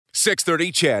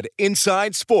630 CHED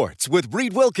Inside Sports with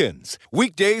Reed Wilkins.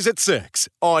 Weekdays at 6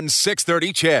 on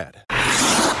 630 CHED.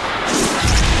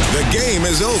 The game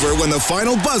is over when the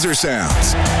final buzzer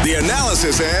sounds. The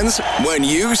analysis ends when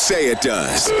you say it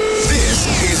does.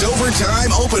 This is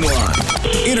Overtime Open Line.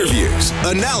 Interviews,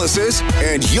 analysis,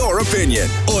 and your opinion.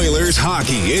 Oilers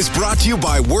hockey is brought to you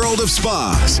by World of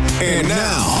Spas. And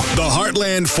now, the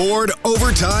Heartland Ford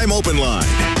Overtime Open Line.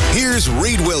 Here's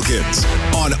Reed Wilkins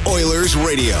on Oilers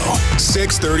Radio,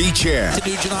 630 CHED. To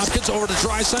Nugent Hopkins over to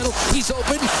Draisaitl. He's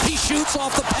open. He shoots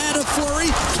off the pad of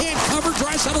Fleury. Can't cover.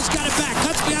 Draisaitl's got it back.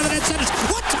 Cuts behind the net centers.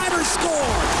 One-timer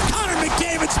score. Connor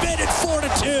McDavid's made it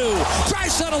 4-2.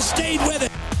 Draisaitl stayed with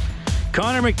it.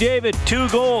 Connor McDavid, 2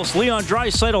 goals. Leon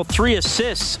Draisaitl, 3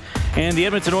 assists. And the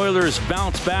Edmonton Oilers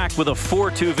bounce back with a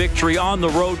 4-2 victory on the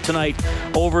road tonight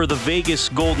over the Vegas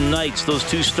Golden Knights. Those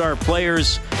 2 star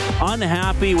players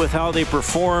unhappy with how they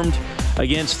performed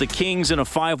against the Kings in a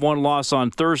 5-1 loss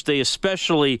on Thursday,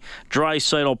 especially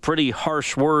Draisaitl. Pretty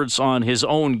harsh words on his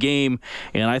own game,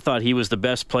 and I thought he was the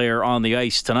best player on the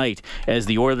ice tonight as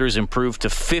the Oilers improved to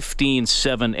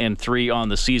 15-7-3 on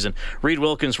the season. Reed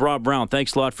Wilkins, Rob Brown,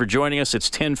 thanks a lot for joining us. It's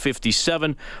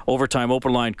 10:57, Overtime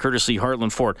Open Line, courtesy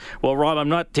Heartland Ford. Well, Rob, I'm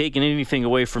not taking anything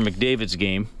away from McDavid's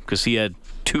game because he had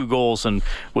 2 goals and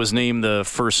was named the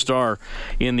first star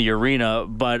in the arena,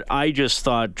 but I just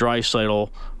thought Draisaitl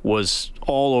was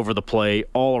all over the play,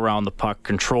 all around the puck,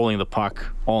 controlling the puck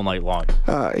all night long.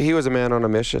 He was a man on a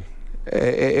mission.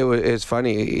 It's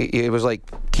funny. It was like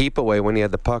keep away when he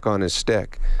had the puck on his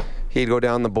stick. He'd go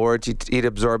down the boards, he'd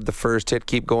absorb the first hit,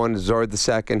 keep going, absorb the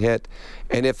second hit,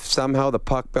 and if somehow the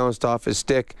puck bounced off his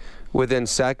stick, within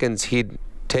seconds he'd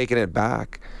taken it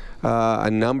back. A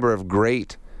number of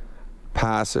great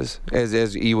passes,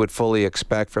 as you would fully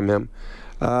expect from him.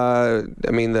 I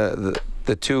mean, the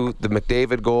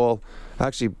McDavid goal,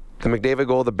 actually the McDavid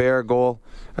goal, the Bear goal,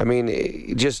 I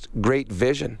mean, just great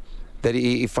vision that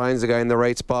he finds the guy in the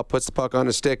right spot, puts the puck on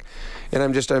his stick. And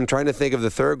I'm trying to think of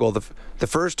the third goal. The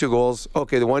first 2 goals,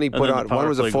 okay, the one he put on, one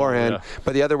was a forehand, goal, yeah.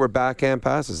 But the other were backhand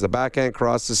passes. The backhand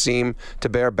crossed the seam to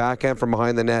Bear, backhand from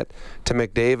behind the net to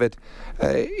McDavid.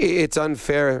 It's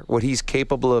unfair what he's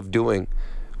capable of doing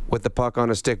with the puck on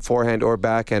a stick, forehand or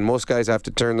backhand. Most guys have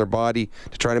to turn their body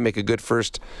to try to make a good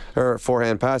first or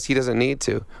forehand pass. He doesn't need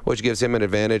to, which gives him an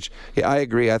advantage. Yeah, I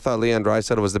agree. I thought Leon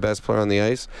Draisaitl was the best player on the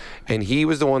ice, and he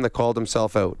was the one that called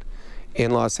himself out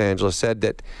in Los Angeles, said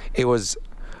that it was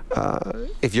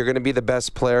if you're going to be the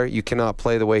best player, you cannot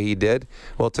play the way he did.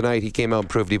 Well, tonight he came out and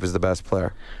proved he was the best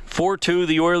player. 4-2,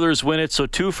 the Oilers win it. So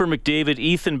 2 for McDavid.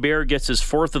 Ethan Bear gets his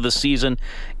 4th of the season.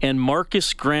 And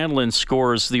Marcus Granlund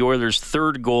scores the Oilers'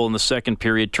 3rd goal in the second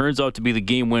period. Turns out to be the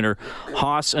game winner.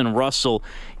 Haas and Russell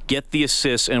get the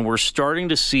assists. And we're starting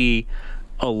to see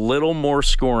a little more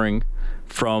scoring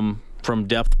from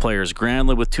depth players.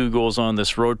 Granlund with 2 goals on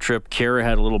this road trip. Kara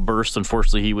had a little burst.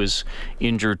 Unfortunately, he was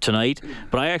injured tonight.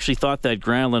 But I actually thought that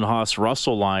Granlund, Haas,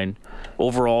 Russell line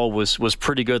overall was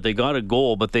pretty good. They got a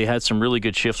goal, but they had some really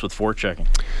good shifts with forechecking.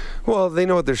 Well, they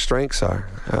know what their strengths are.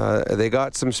 They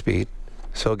got some speed,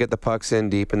 so get the pucks in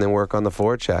deep and then work on the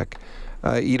forecheck.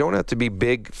 You don't have to be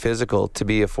big physical to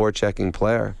be a forechecking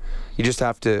player. You just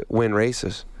have to win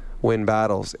races, win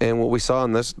battles. And what we saw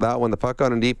in that one, the puck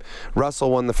got in deep,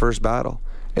 Russell won the first battle.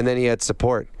 And then he had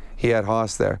support. He had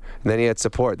Haas there. And then he had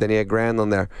support. Then he had Granlund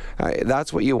there.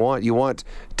 That's what you want. You want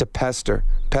to pester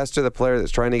the player that's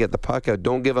trying to get the puck out.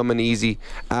 Don't give him an easy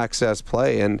access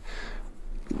play. And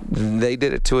they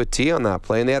did it to a T on that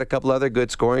play. And they had a couple other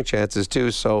good scoring chances too.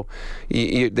 So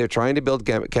they're trying to build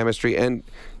chemistry. And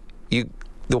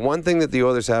the one thing that the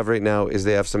Oilers have right now is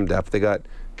they have some depth. They got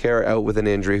Kara out with an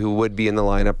injury who would be in the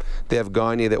lineup. They have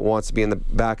Gagne that wants to be in the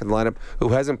back of the lineup who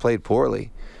hasn't played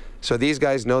poorly. So these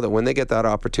guys know that when they get that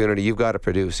opportunity, you've got to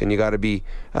produce and you got to be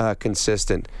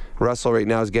consistent. Russell right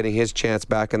now is getting his chance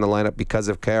back in the lineup because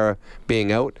of Kara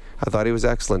being out. I thought he was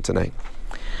excellent tonight.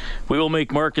 We will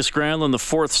make Marcus Granlund the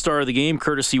 4th star of the game,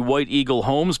 courtesy White Eagle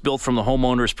Homes, built from the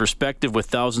homeowner's perspective with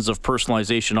thousands of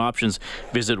personalization options.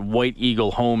 Visit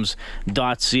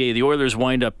whiteeaglehomes.ca. The Oilers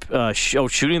wind up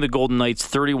shooting the Golden Knights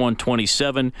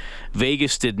 31-27.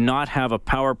 Vegas did not have a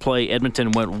power play.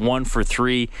 Edmonton went 1 for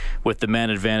 3 with the man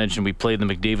advantage, and we played the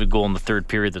McDavid goal in the 3rd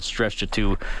period that stretched it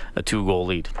to a 2-goal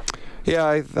lead.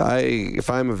 Yeah, if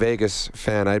I'm a Vegas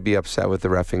fan, I'd be upset with the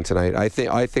reffing tonight. I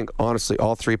think honestly,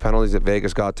 all 3 penalties that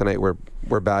Vegas got tonight were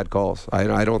bad calls.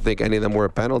 I don't think any of them were a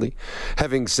penalty.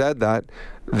 Having said that,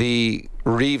 the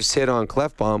Reeves hit on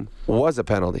Klefbom was a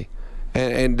penalty,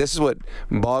 and this is what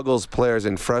boggles players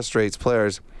and frustrates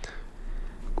players.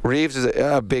 Reeves is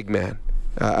a big man.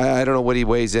 I don't know what he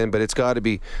weighs in, but it's got to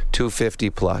be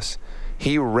 250 plus.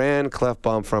 He ran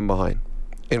Clefbaum from behind,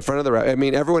 in front of the ref. I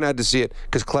mean, everyone had to see it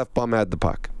because Clefbaum had the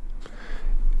puck.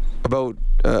 About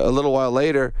a little while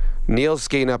later, Neal's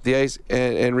skating up the ice,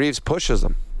 and Reeves pushes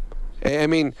him. I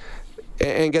mean,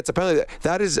 and gets a penalty.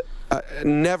 That is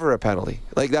never a penalty.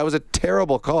 Like, that was a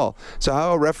terrible call. So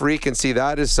how a referee can see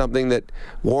that is something that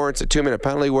warrants a 2-minute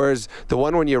penalty, whereas the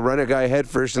one when you run a guy head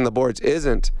first in the boards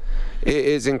isn't,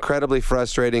 is incredibly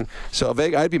frustrating. So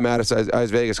I'd be mad at Ice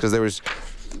Vegas because there's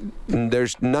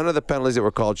none of the penalties that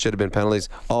were called should have been penalties.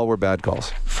 All were bad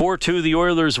calls. 4-2, the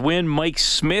Oilers win. Mike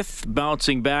Smith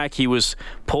bouncing back. He was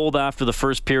pulled after the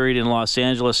first period in Los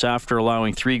Angeles after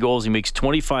allowing 3 goals. He makes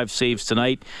 25 saves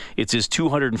tonight. It's his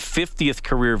 250th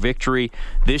career victory.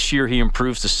 This year he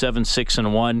improves to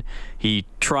 7-6-1. He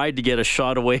tried to get a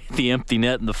shot away at the empty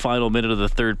net in the final minute of the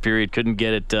third period. Couldn't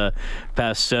get it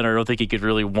past center. I don't think he could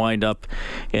really wind up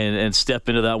and step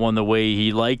into that one the way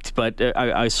he liked. But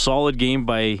a solid game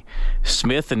by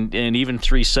Smith, and even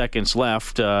 3 seconds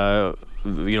left,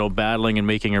 battling and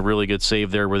making a really good save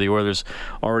there where the Oilers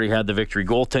already had the victory.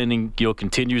 Goaltending,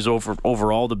 continues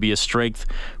overall to be a strength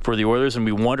for the Oilers, and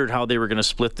we wondered how they were going to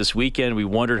split this weekend. We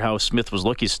wondered how Smith was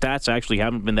looking. His stats actually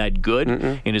haven't been that good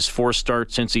in his 4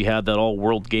 starts since he had that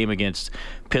all-world game against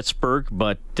Pittsburgh,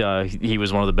 but he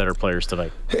was one of the better players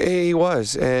tonight. He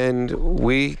was, and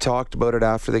we talked about it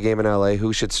after the game in LA,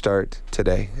 who should start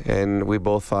today, and we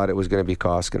both thought it was going to be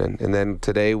Koskinen. And then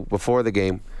today, before the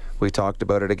game, we talked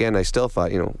about it again. I still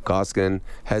thought, Koskinen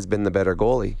has been the better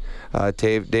goalie.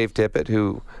 Dave Tippett,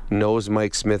 who knows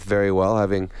Mike Smith very well,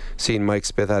 having seen Mike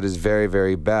Smith at his very,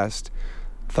 very best,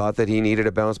 thought that he needed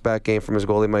a bounce-back game from his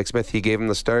goalie, Mike Smith. He gave him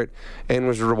the start and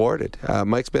was rewarded.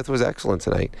 Mike Smith was excellent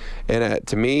tonight. And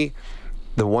to me,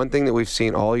 the one thing that we've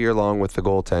seen all year long with the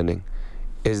goaltending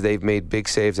is they've made big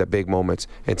saves at big moments.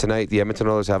 And tonight, the Edmonton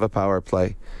Oilers have a power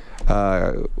play.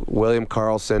 William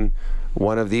Karlsson,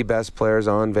 one of the best players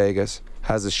on Vegas,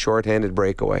 has a shorthanded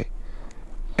breakaway.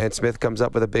 And Smith comes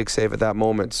up with a big save at that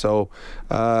moment. So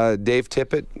Dave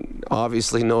Tippett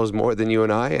obviously knows more than you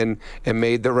and I and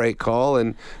made the right call.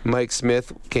 And Mike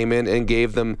Smith came in and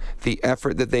gave them the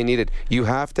effort that they needed. You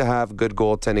have to have good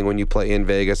goaltending when you play in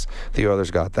Vegas. The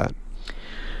Oilers got that.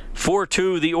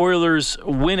 4-2, the Oilers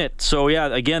win it. So,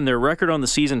 again, their record on the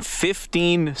season,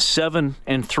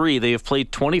 15-7-3. They have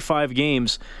played 25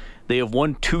 games. They have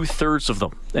won 2/3 of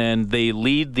them, and they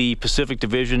lead the Pacific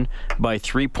Division by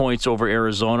 3 points over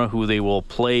Arizona, who they will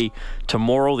play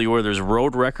tomorrow. The Oilers'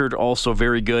 road record also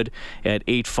very good at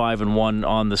 8-5-1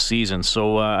 on the season.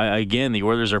 So, again, the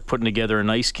Oilers are putting together a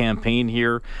nice campaign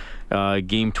here.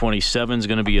 Game 27 is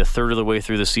going to be a third of the way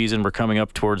through the season. We're coming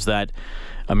up towards that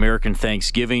American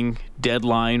Thanksgiving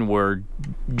deadline, where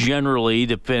generally,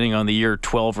 depending on the year,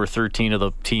 12 or 13 of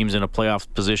the teams in a playoff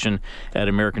position at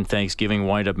American Thanksgiving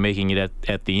wind up making it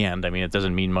at the end. I mean, it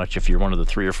doesn't mean much if you're one of the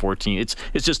 3 or 4 teams.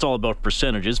 It's just all about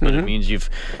percentages, but it means you've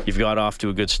got off to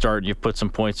a good start and you've put some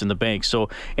points in the bank. So,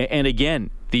 and again,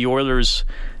 the Oilers,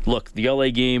 look, the LA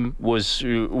game was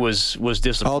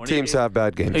disappointing. All teams have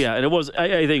bad games. Yeah, and it was.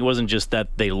 I think it wasn't just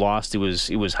that they lost. It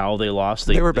was how they lost.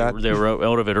 They were bad. They were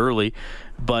out of it early,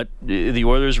 but the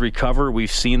Oilers recover.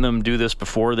 We've seen them do this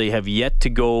before. They have yet to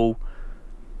go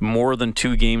more than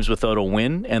 2 games without a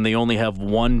win, and they only have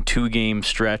 1 2-game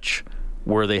stretch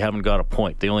where they haven't got a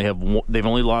point. They've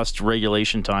only lost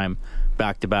regulation time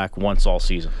back to back once all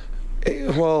season.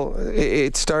 Well,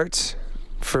 it starts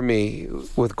for me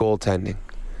with goaltending.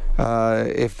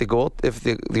 If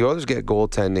the Oilers get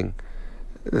goaltending,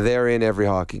 they're in every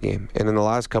hockey game. And in the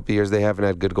last couple of years, they haven't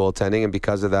had good goaltending, and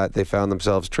because of that, they found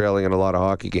themselves trailing in a lot of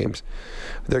hockey games.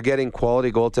 They're getting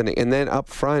quality goaltending. And then up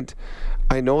front,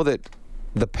 I know that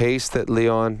the pace that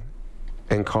Leon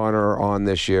and Connor are on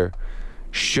this year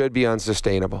should be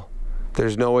unsustainable.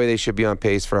 There's no way they should be on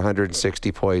pace for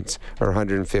 160 points or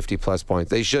 150 plus points.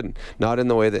 They shouldn't. Not in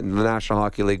the way that the National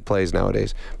Hockey League plays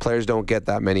nowadays. Players don't get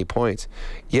that many points.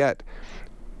 Yet,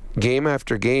 game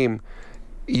after game,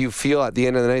 you feel at the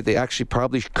end of the night they actually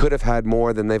probably could have had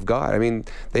more than they've got. I mean,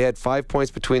 they had 5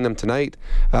 points between them tonight.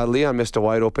 Leon missed a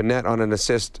wide open net on an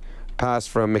assist pass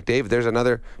from McDavid. There's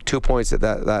another 2 points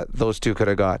that those two could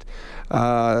have got.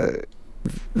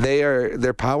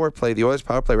 Their power play, the Oilers'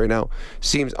 power play right now,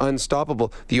 seems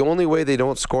unstoppable. The only way they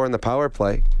don't score in the power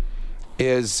play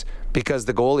is because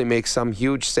the goalie makes some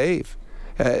huge save.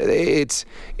 It's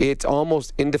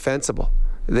almost indefensible.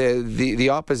 The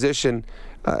opposition,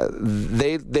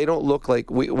 they don't look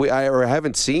like I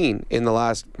haven't seen in the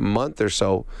last month or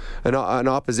so an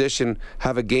opposition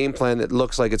have a game plan that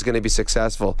looks like it's going to be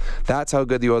successful. That's how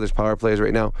good the Oilers' power play is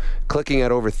right now, clicking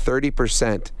at over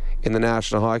 30% in the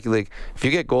National Hockey League, if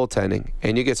you get goaltending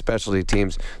and you get specialty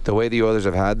teams the way the Oilers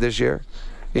have had this year,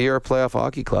 you're a playoff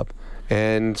hockey club.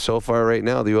 And so far right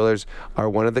now, the Oilers are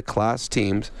one of the class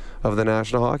teams of the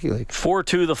National Hockey League.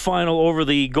 4-2 the final over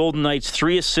the Golden Knights.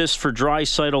 3 assists for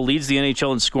Draisaitl. Leads the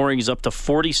NHL in scoring. He's up to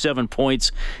 47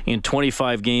 points in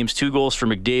 25 games. 2 goals for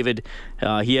McDavid.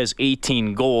 He has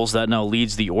 18 goals. That now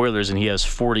leads the Oilers, and he has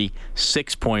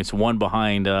 46 points, 1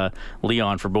 behind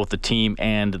Leon for both the team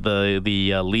and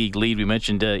the league lead. We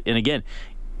mentioned, and again,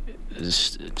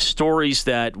 stories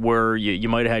that where you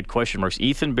might have had question marks.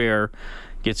 Ethan Bear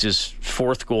gets his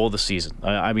 4th goal of the season.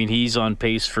 I mean, he's on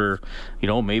pace for,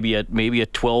 maybe a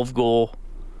 12-goal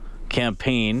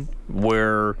campaign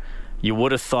where you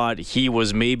would have thought he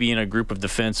was maybe in a group of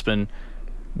defensemen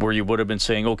where you would have been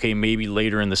saying, okay, maybe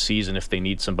later in the season if they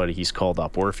need somebody, he's called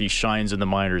up. Or if he shines in the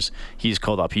minors, he's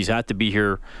called up. He's had to be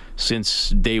here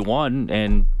since day one,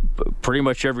 and pretty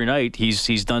much every night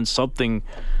he's done something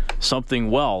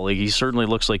well. Like, he certainly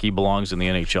looks like he belongs in the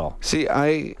NHL. See,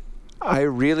 I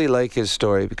really like his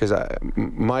story because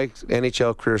my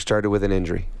NHL career started with an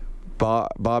injury. Bob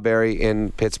Airey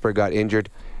in Pittsburgh got injured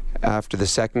after the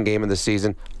 2nd game of the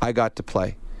season. I got to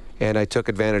play, and I took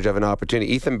advantage of an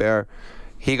opportunity. Ethan Bear,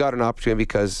 he got an opportunity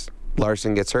because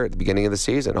Larson gets hurt at the beginning of the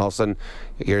season. All of a sudden,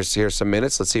 here's some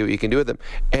minutes. Let's see what you can do with them.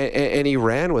 And he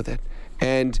ran with it.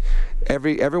 And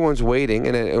everyone's waiting,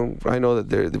 and I know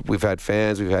that we've had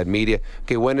fans, we've had media.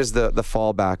 Okay, when is the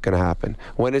fallback going to happen?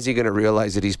 When is he going to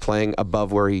realize that he's playing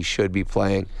above where he should be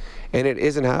playing? And it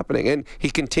isn't happening. And he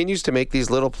continues to make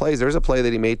these little plays. There's a play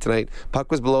that he made tonight.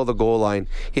 Puck was below the goal line.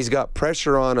 He's got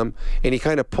pressure on him, and he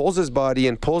kind of pulls his body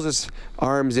in, pulls his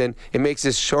arms in, and makes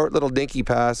this short little dinky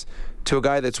pass to a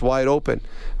guy that's wide open.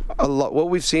 What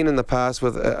we've seen in the past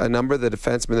with a number of the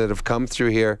defensemen that have come through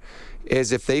here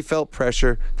is if they felt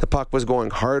pressure, the puck was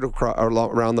going hard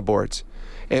around the boards.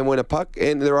 And when a puck,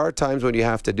 and there are times when you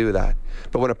have to do that,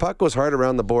 but when a puck goes hard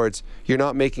around the boards, you're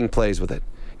not making plays with it.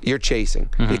 You're chasing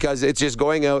because it's just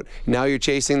going out. Now you're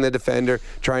chasing the defender,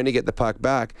 trying to get the puck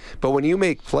back. But when you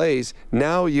make plays,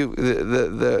 now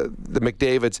the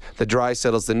McDavids, the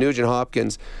Draisaitl's, the Nugent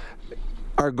Hopkins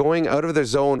are going out of their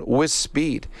zone with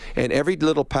speed, and every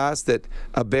little pass that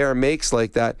a Bear makes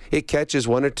like that, it catches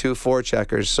 1 or 2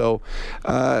 forecheckers. So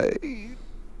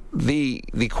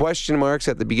the question marks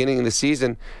at the beginning of the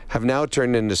season have now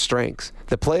turned into strengths.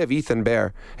 The play of Ethan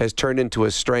Bear has turned into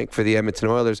a strength for the Edmonton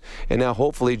Oilers, and now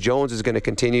hopefully Jones is going to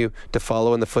continue to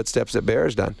follow in the footsteps that Bear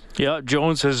has done. Yeah,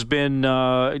 Jones has been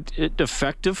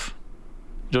effective.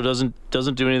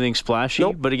 Doesn't do anything splashy,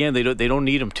 nope. But again, they don't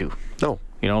need him to. No.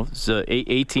 It's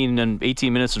 18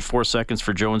 minutes and 4 seconds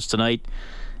for Jones tonight.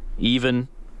 Even,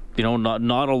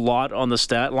 not a lot on the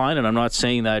stat line, and I'm not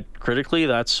saying that critically.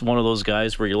 That's one of those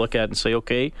guys where you look at and say,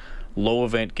 okay, low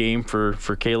event game for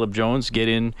Caleb Jones. Get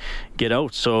in, get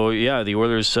out. So, yeah, the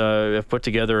Oilers have put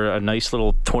together a nice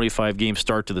little 25-game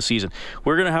start to the season.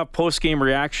 We're going to have post-game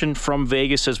reaction from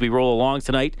Vegas as we roll along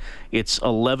tonight. It's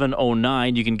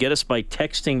 11:09. You can get us by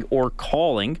texting or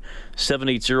calling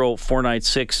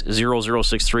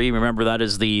 780-496-0063. Remember, that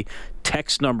is the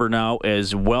text number now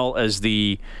as well as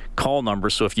the call number.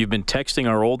 So if you've been texting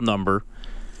our old number,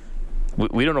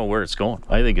 we don't know where it's going.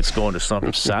 I think it's going to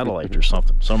some satellite or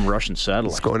something, some Russian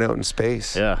satellite. It's going out in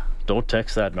space. Yeah, don't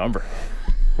text that number.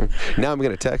 Now I'm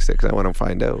going to text it because I want to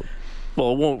find out.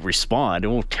 Well, it won't respond. It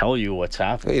won't tell you what's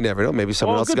happening. You never know. Maybe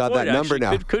someone else got that number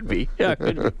now. Could be. Yeah,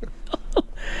 could be.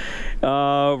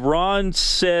 Ron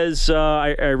says,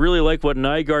 I really like what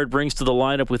Nygaard brings to the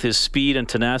lineup with his speed and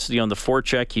tenacity on the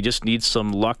forecheck. He just needs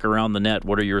some luck around the net.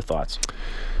 What are your thoughts?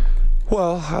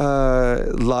 Well,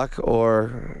 luck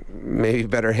or maybe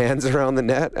better hands around the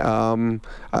net.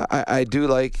 I do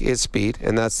like his speed,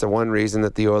 and that's the one reason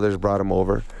that the Oilers brought him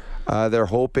over. They're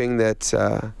hoping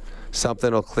that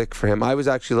something will click for him. I was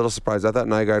actually a little surprised. I thought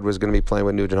Nygaard was going to be playing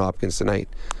with Nugent Hopkins tonight.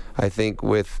 I think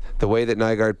with the way that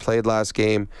Nygaard played last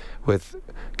game, with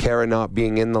Kara not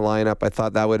being in the lineup, I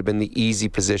thought that would have been the easy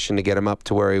position to get him up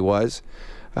to where he was.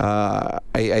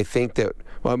 I think that,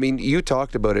 well, I mean, you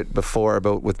talked about it before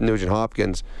about with Nugent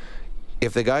Hopkins.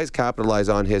 If the guys capitalize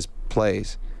on his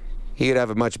plays, he could have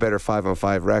a much better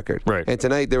 5-on-5 record. Right. And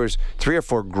tonight there was 3 or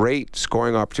 4 great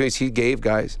scoring opportunities he gave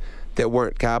guys that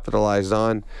weren't capitalized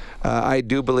on. I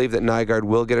do believe that Nygaard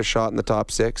will get a shot in the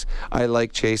top 6. I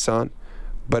like Chiasson.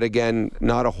 But again,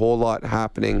 not a whole lot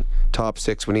happening top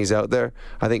six when he's out there.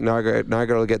 I think Nygard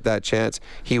will get that chance.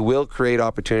 He will create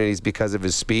opportunities because of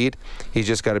his speed. He's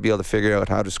just got to be able to figure out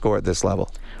how to score at this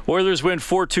level. Oilers win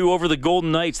 4-2 over the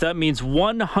Golden Knights. That means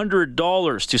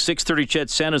 $100 to 630 CHED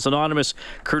Santa's Anonymous,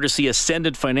 courtesy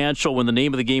Ascendant Financial. When the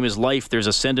name of the game is life, there's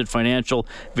Ascendant Financial.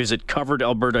 Visit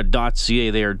coveredalberta.ca.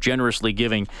 They are generously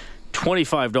giving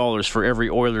 $25 for every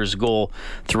Oilers goal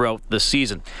throughout the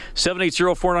season.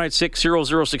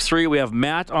 780-496-0063. We have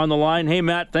Matt on the line. Hey,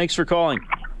 Matt, thanks for calling.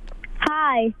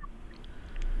 Hi.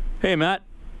 Hey, Matt.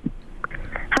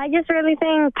 I just really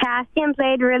think Kassian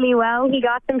played really well. He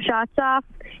got some shots off,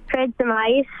 created some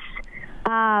ice.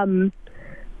 I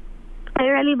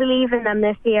really believe in them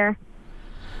this year.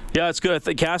 Yeah, it's good. I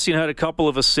think Kassian had a couple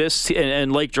of assists,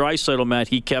 and like Draisaitl, Matt,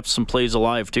 he kept some plays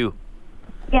alive, too.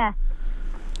 Yeah.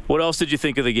 What else did you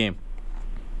think of the game?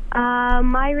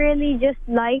 I really just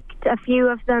liked a few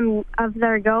of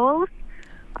their goals.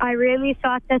 I really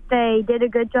thought that they did a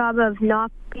good job of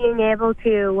not being able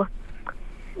to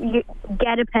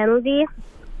get a penalty.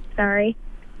 Sorry.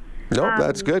 Nope,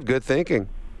 that's good. Good thinking.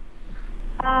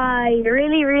 I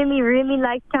really, really, really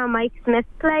liked how Mike Smith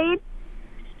played.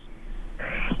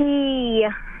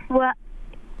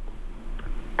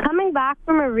 Coming back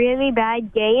from a really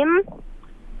bad game,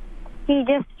 he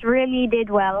just really did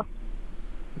well.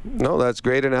 No, that's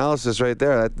great analysis right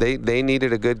there. They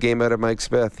needed a good game out of Mike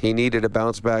Smith. He needed a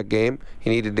bounce-back game. He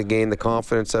needed to gain the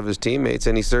confidence of his teammates,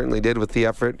 and he certainly did with the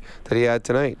effort that he had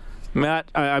tonight. Matt,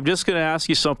 I'm just going to ask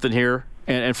you something here,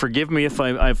 and forgive me if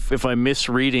I'm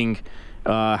misreading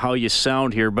how you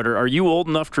sound here, but are you old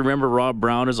enough to remember Rob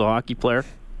Brown as a hockey player?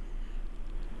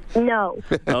 No.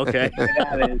 Okay.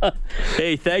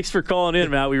 Hey, thanks for calling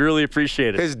in, Matt. We really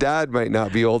appreciate it. His dad might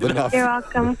not be old enough. You're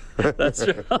welcome. That's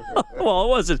right. Well, it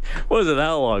wasn't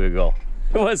that long ago.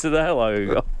 It wasn't that long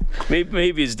ago.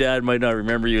 Maybe his dad might not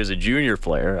remember you as a junior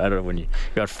player. I don't know, when you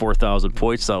got 4,000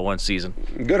 points that one season.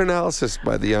 Good analysis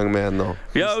by the young man, though.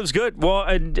 Yeah, it was good. Well,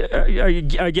 and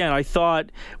again, I thought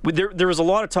there was a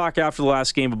lot of talk after the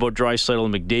last game about Draisaitl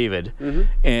and McDavid,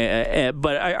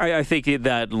 but I think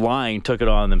that line took it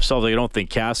on themselves. I don't think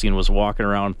Kassian was walking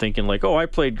around thinking like, "Oh, I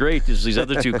played great." There's these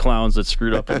other two clowns that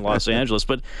screwed up in Los Angeles,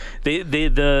 but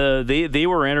they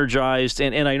were energized,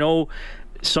 and I know.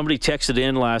 Somebody texted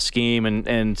in last game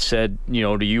and said,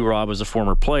 to you, Rob, as a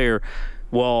former player,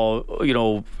 well,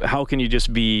 how can you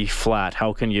just be flat?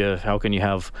 How can you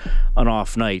have an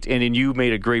off night? And then you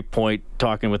made a great point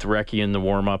talking with Recchi in the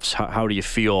warm-ups. How do you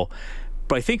feel?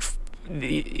 But I think,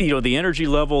 the energy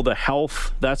level, the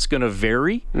health, that's going to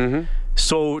vary. Mm-hmm.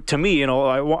 So to me,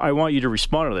 I want you to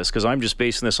respond to this because I'm just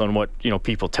basing this on what,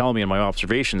 people tell me in my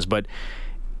observations. But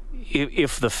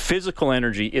if the physical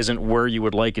energy isn't where you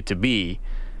would like it to be,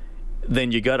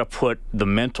 then you got to put the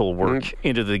mental work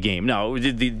into the game. Now,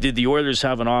 did the Oilers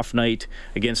have an off night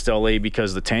against LA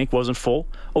because the tank wasn't full?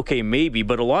 Okay, maybe,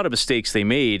 but a lot of mistakes they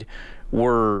made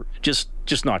were just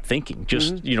not thinking.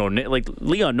 Like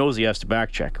Leon knows he has to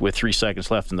back check with 3 seconds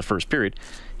left in the first period.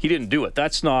 He didn't do it.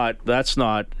 That's not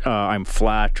I'm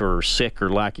flat or sick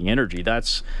or lacking energy.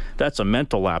 That's a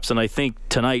mental lapse. And I think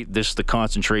tonight the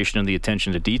concentration and the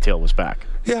attention to detail was back.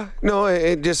 Yeah, no,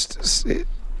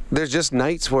 there's just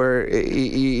nights where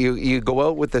you go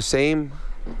out with the same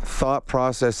thought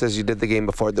process as you did the game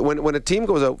before. When a team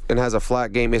goes out and has a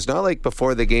flat game, it's not like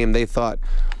before the game they thought,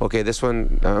 okay, this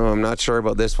one, I'm not sure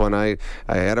about this one. I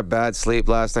had a bad sleep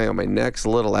last night. My neck's a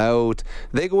little out.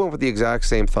 They go in with the exact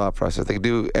same thought process. They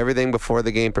do everything before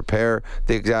the game, prepare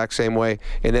the exact same way,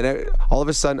 and then all of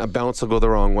a sudden a bounce will go the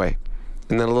wrong way.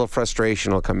 And then a little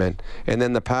frustration will come in. And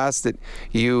then the pass that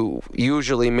you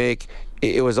usually make,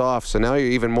 it was off, so now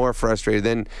you're even more frustrated.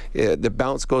 Then the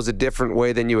bounce goes a different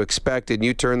way than you expected, and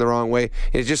you turn the wrong way.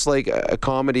 It's just like a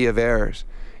comedy of errors.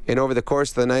 And over the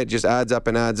course of the night, it just adds up,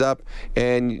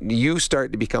 and you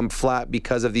start to become flat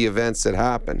because of the events that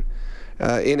happen.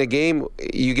 In a game,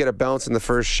 you get a bounce in the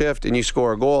first shift, and you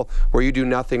score a goal where you do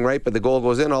nothing right, but the goal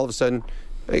goes in, all of a sudden,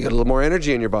 you get a little more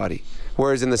energy in your body.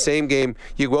 Whereas in the same game,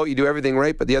 you go out, you do everything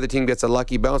right, but the other team gets a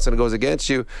lucky bounce and it goes against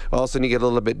you. All of a sudden, you get a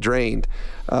little bit drained.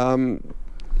 They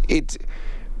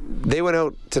went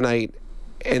out tonight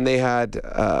and they had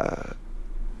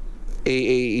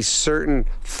a certain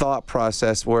thought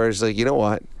process where it's like, you know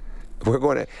what?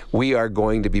 We are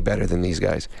going to be better than these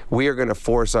guys. We are going to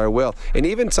force our will. And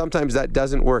even sometimes that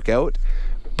doesn't work out,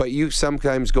 but you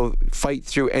sometimes go fight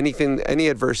through any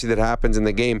adversity that happens in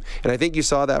the game. And I think you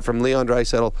saw that from Leon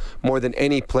Draisaitl more than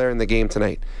any player in the game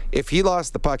tonight. If he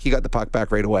lost the puck, he got the puck back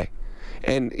right away.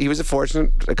 And he was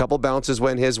fortunate. A couple bounces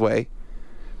went his way.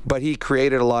 but he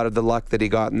created a lot of the luck that he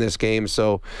got in this game.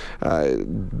 So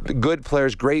good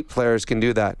players, great players can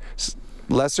do that.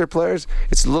 Lesser players,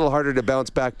 it's a little harder to bounce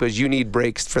back because you need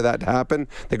breaks for that to happen.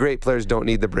 The great players don't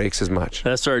need the breaks as much.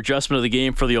 That's our adjustment of the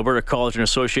game for the Alberta College and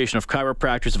Association of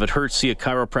Chiropractors. If it hurts, see a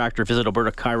chiropractor. Visit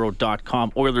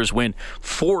albertachiro.com. Oilers win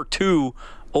 4-2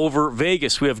 over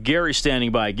Vegas. We have Gary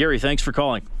standing by. Gary, thanks for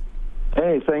calling.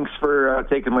 Hey, thanks for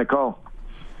taking my call.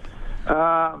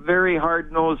 Very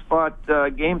hard-nosed fought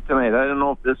game tonight. I don't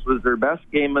know if this was their best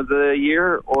game of the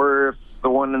year or if the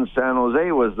one in San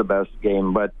Jose was the best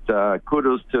game, but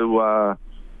kudos to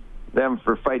them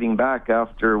for fighting back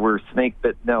after we're snake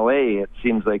bit in LA. It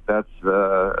seems like that's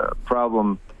a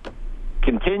problem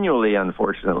continually,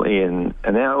 unfortunately, and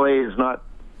LA is not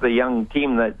the young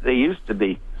team that they used to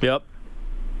be. Yep.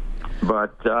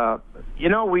 But,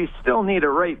 we still need a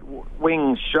right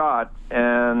wing shot,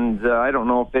 and I don't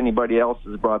know if anybody else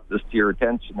has brought this to your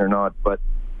attention or not, but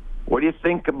what do you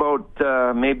think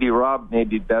about, maybe Rob may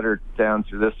be better to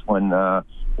answer this one,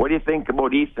 what do you think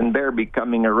about Ethan Bear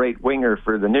becoming a right winger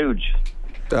for the Nuge?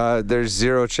 There's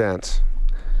zero chance.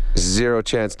 Zero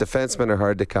chance. Defensemen are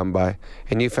hard to come by.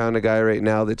 And you found a guy right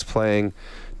now that's playing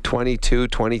 22,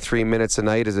 23 minutes a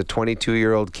night as a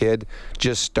 22-year-old kid,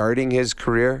 just starting his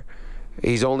career.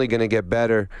 He's only going to get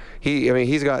better.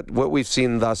 He's got what we've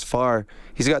seen thus far.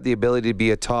 He's got the ability to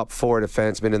be a top 4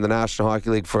 defenseman in the National Hockey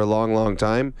League for a long, long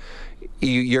time.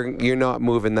 You're not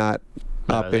moving that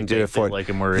up into a forward.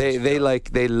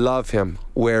 They love him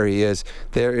where he is.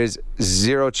 There is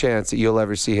zero chance that you'll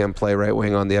ever see him play right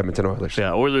wing on the Edmonton Oilers.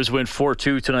 Yeah, Oilers win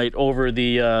 4-2 tonight over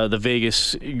the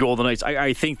Vegas Golden Knights.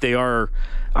 I think they are.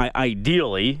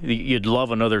 Ideally, you'd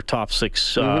love another top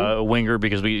 6 winger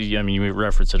because we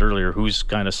referenced it earlier. Who's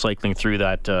kind of cycling through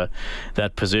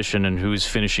that position and who's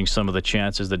finishing some of the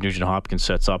chances that Nugent Hopkins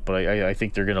sets up. But I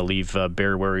think they're going to leave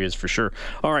Bear where he is for sure.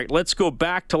 All right, let's go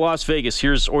back to Las Vegas.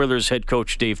 Here's Oilers head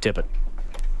coach Dave Tippett.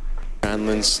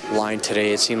 Granlund's line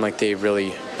today, it seemed like they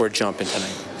really were jumping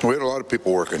tonight. We had a lot of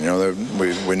people working.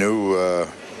 We knew.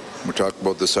 We talked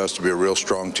about this has to be a real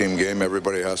strong team game.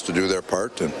 Everybody has to do their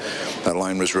part, and that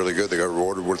line was really good. They got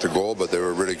rewarded with a goal, but they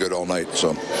were really good all night.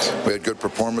 So we had good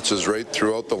performances right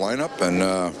throughout the lineup, and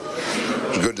it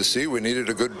was good to see. We needed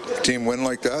a good team win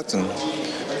like that, and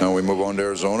now we move on to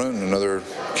Arizona and another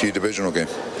key divisional game.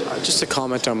 Just a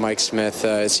comment on Mike Smith.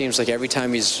 It seems like every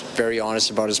time he's very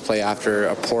honest about his play after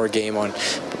a poor game on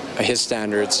his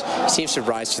standards, he seems to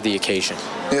rise to the occasion.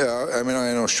 Yeah, I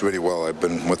know Schwitty well. I've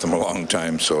been with him a long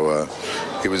time, so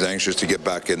he was anxious to get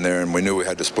back in there, and we knew we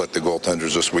had to split the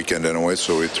goaltenders this weekend anyway,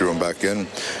 so we threw him back in,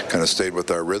 kind of stayed with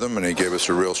our rhythm, and he gave us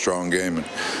a real strong game. And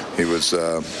he was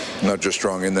not just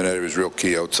strong in the net, he was real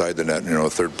key outside the net.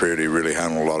 Third period, he really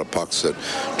handled a lot of pucks that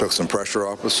took some pressure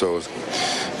off us, so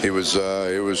it was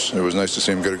nice to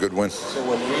see him get a good win. So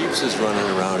when Reeves is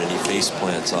running around and he face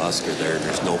plants Oscar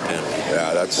there's no penalty.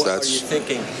 Yeah, that's. Are you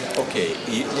thinking, okay,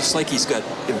 it looks like he's got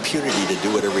impunity to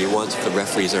do whatever he wants if the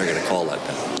referees aren't going to call that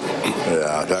penalty?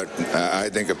 Yeah, I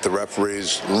think if the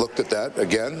referees looked at that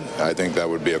again, I think that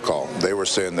would be a call. They were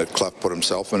saying that Clef put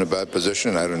himself in a bad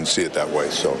position. I didn't see it that way,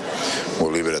 so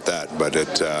we'll leave it at that. But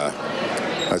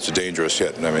that's a dangerous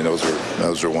hit.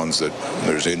 Those are ones that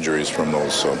there's injuries from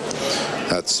those. So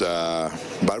that's.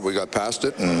 But we got past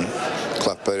it, and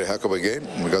Clef played a heck of a game,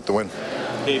 and we got the win.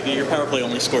 Your power play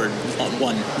only scored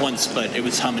once, but it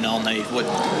was humming all night. What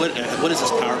has this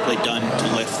power play done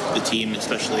to lift the team,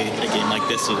 especially in a game like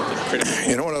this?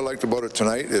 You know what I liked about it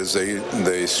tonight is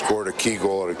they scored a key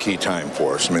goal at a key time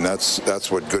for us.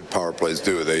 That's what good power plays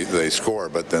do. They score,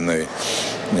 but then they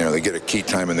get a key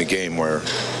time in the game where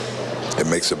it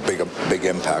makes a big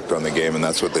impact on the game, and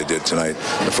that's what they did tonight.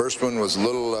 The first one was a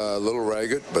little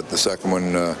ragged, but the second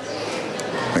one, I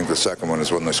think the second one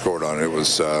is when they scored on it. It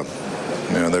was.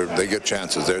 They get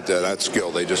chances. They're that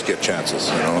skill. They just get chances.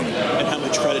 And how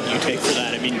much credit do you take for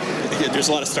that? There's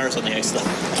a lot of stars on the ice, though.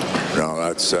 No,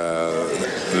 that's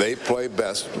they play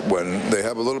best when they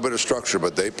have a little bit of structure,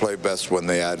 but they play best when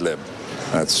they ad lib.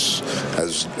 That's,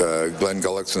 as Glenn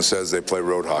Gullickson says, they play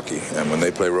road hockey, and when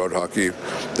they play road hockey,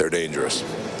 they're dangerous.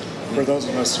 For those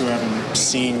of us who haven't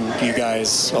seen you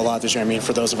guys a lot this year,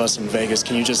 for those of us in Vegas,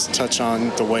 can you just touch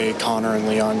on the way Connor and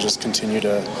Leon just continue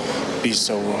to be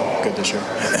so good this year?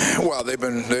 Well, they've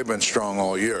been strong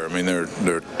all year.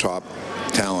 They're top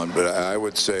talent, but I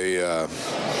would say,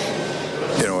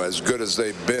 as good as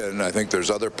they've been, I think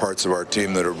there's other parts of our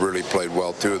team that have really played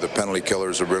well too. The penalty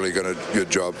killers have really done a good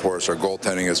job for us. Our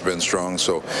goaltending has been strong,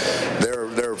 so they're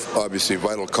obviously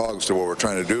vital cogs to what we're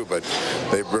trying to do, but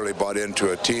they've really bought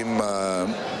into a team,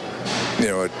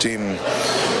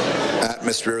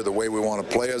 atmosphere, the way we want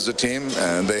to play as a team,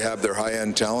 and they have their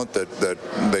high-end talent that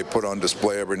they put on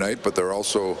display every night, but they're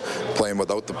also playing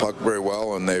without the puck very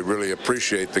well, and they really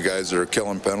appreciate the guys that are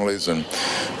killing penalties and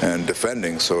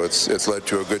defending. So it's led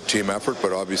to a good team effort,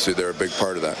 but obviously they're a big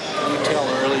part of that. Can you tell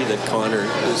early that Connor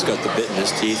has got the bit in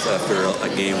his teeth after a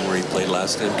game where he played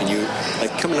last time? Can you,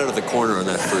 like, coming out of the corner on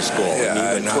that first goal,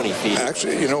 yeah, he went 20 feet.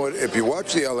 Actually, you know what, if you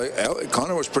watch the LA,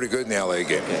 Connor was pretty good in the LA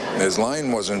game. His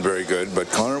line wasn't very good, but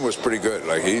Connor was pretty good.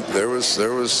 Like, there was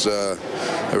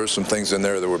some things in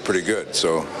there that were pretty good.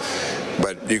 So,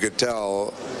 but you could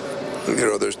tell, you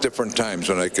know, there's different times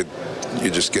when you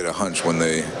just get a hunch when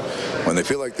they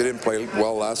feel like they didn't play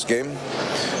well last game.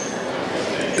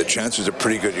 The chances are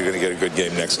pretty good you're going to get a good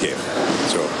game next game.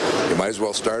 So you might as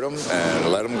well start them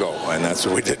and let them go, and that's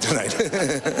what we did tonight.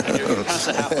 You're past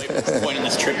the halfway point in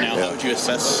this trip now. Yeah. How would you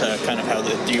assess kind of how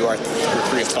you are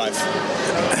through 3 of 5?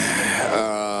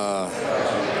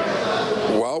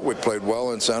 Well, we played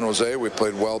well in San Jose. We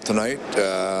played well tonight.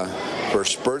 For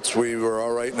spurts, we were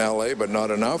all right in LA, but not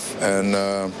enough. And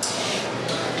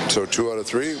so 2 out of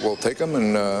 3, we'll take them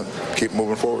and keep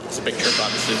moving forward. It's a big trip,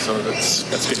 obviously, so that's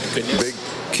good news. Big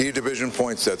key division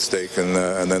points at stake,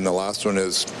 and then the last one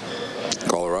is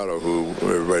Colorado, who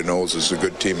everybody knows is a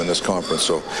good team in this conference.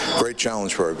 So great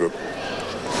challenge for our group.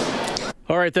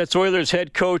 All right, that's Oilers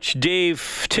head coach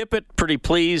Dave Tippett. Pretty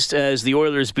pleased as the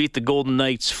Oilers beat the Golden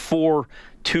Knights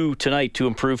 4-2 tonight to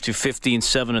improve to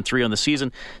 15-7-3 on the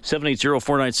season.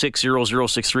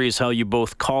 780-496-0063 is how you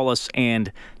both call us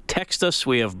and text us.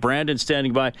 We have Brandon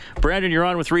standing by. Brandon, you're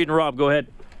on with Reed and Rob. Go ahead.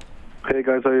 Hey,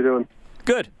 guys. How you doing?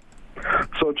 Good.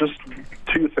 So just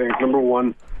 2 things. Number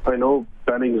one, I know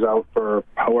Benning's out for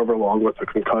however long with a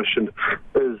concussion.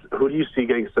 Who do you see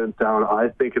getting sent down? I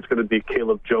think it's going to be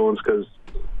Caleb Jones because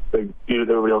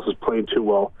everybody else is playing too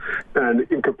well. And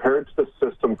in compared to the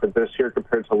system for this year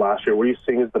compared to last year, what are you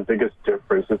seeing is the biggest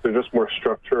difference? Is there just more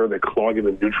structure? Are they clogging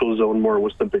the neutral zone more?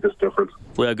 What's the biggest difference?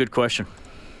 Yeah, good question.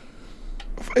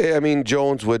 I mean,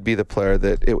 Jones would be the player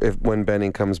that when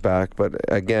Benning comes back. But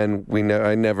again,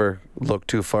 I never look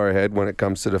too far ahead when it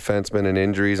comes to defensemen and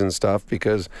injuries and stuff,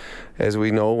 because as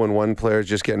we know, when one player is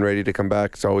just getting ready to come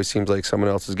back, it always seems like someone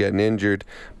else is getting injured.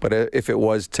 But if it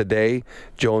was today,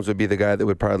 Jones would be the guy that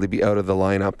would probably be out of the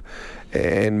lineup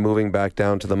and moving back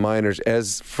down to the minors.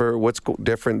 As for what's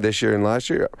different this year and last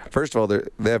year, first of all, they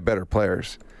have better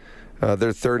players.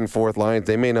 Their third and fourth lines,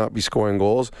 they may not be scoring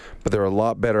goals, but they're a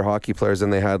lot better hockey players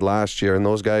than they had last year. And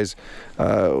those guys,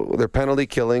 their penalty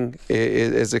killing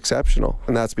is exceptional.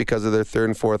 And that's because of their third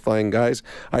and fourth line guys.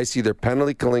 I see their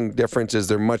penalty killing difference is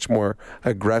they're much more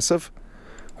aggressive,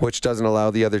 which doesn't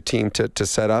allow the other team to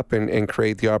set up and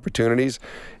create the opportunities.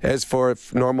 As for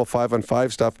normal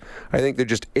 5-on-5 stuff, I think they're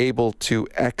just able to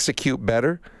execute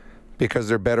better, because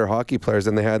they're better hockey players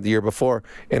than they had the year before.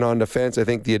 And on defense, I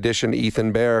think the addition to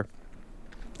Ethan Bear,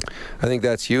 I think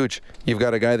that's huge. You've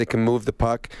got a guy that can move the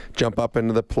puck, jump up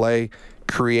into the play,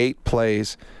 create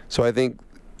plays. So I think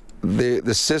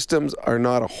the systems are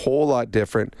not a whole lot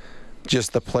different.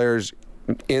 Just the players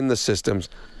in the systems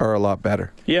are a lot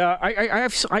better. Yeah,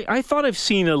 I thought I've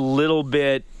seen a little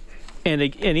bit, and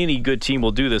any good team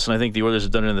will do this, and I think the Oilers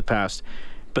have done it in the past.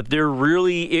 But they're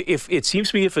really, if it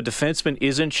seems to me, if a defenseman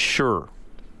isn't sure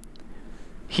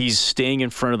he's staying in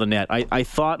front of the net. I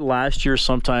thought last year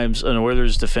sometimes an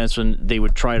Oilers defenseman, they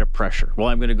would try to pressure. Well,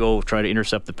 I'm going to go try to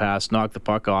intercept the pass, knock the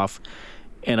puck off.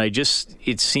 And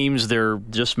it seems they're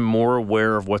just more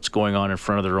aware of what's going on in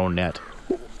front of their own net.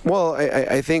 Well,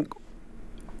 I think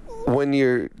when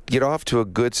you get off to a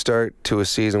good start to a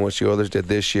season, which the Oilers did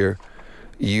this year,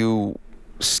 you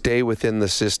stay within the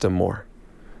system more.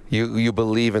 You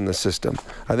believe in the system.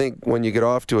 I think when you get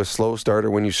off to a slow start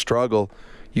or when you struggle,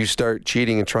 you start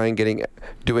cheating and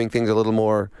doing things a little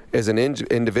more as an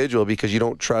individual because you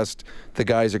don't trust the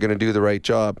guys are going to do the right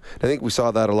job. I think we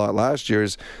saw that a lot last year.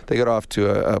 Is they got off to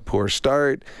a poor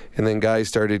start, and then guys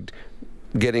started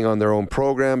getting on their own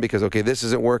program because, okay, this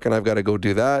isn't working, I've got to go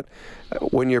do that.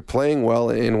 When you're playing well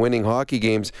and winning hockey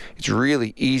games, it's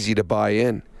really easy to buy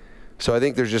in. So I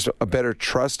think there's just a better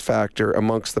trust factor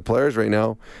amongst the players right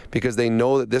now because they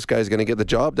know that this guy's going to get the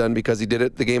job done because he did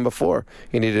it the game before.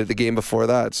 He did it the game before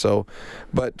that. So,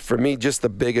 but for me, just the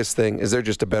biggest thing is they're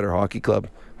just a better hockey club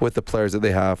with the players that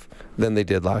they have than they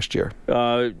did last year.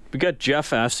 We got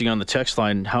Jeff asking on the text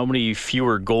line, how many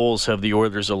fewer goals have the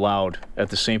Oilers allowed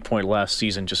at the same point last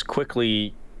season? Just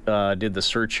quickly did the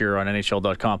search here on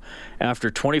NHL.com. After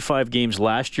 25 games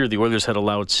last year, the Oilers had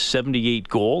allowed 78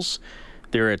 goals.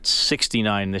 They're at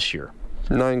 69 this year.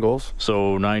 9 goals.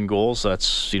 So 9 goals,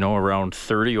 that's, around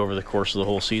 30 over the course of the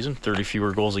whole season, 30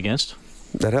 fewer goals against.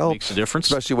 That helps. Makes a difference.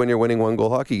 Especially when you're winning one-goal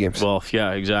hockey games. Well,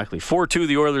 yeah, exactly. 4-2,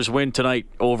 the Oilers win tonight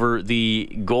over the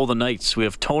Golden Knights. We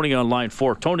have Tony on line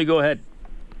 4. Tony, go ahead.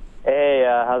 Hey,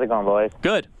 how's it going, boys?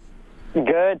 Good.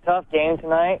 Good. Tough game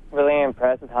tonight. Really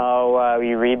impressed with how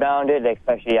we rebounded,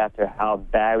 especially after how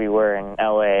bad we were in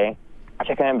L.A., which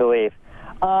I couldn't believe.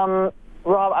 Rob,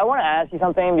 I want to ask you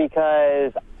something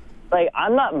because,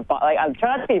 I'm trying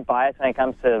not to be biased when it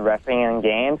comes to refereeing in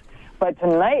games, but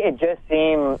tonight it just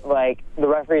seemed like the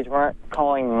referees weren't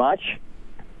calling much.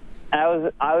 I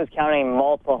was counting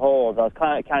multiple holds. I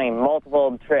was counting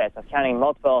multiple trips. I was counting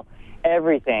multiple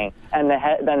everything. And then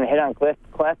the hit on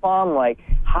Klefbom,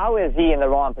 how is he in the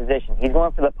wrong position? He's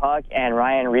going for the puck, and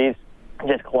Ryan Reeves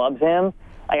just clubs him.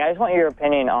 I just want your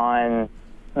opinion on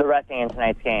the reffing in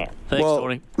tonight's game. Thanks,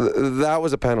 Tony. That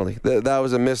was a penalty. That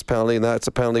was a missed penalty, and that's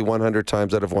a penalty 100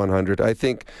 times out of 100. I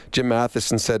think Jim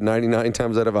Matheson said 99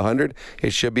 times out of 100.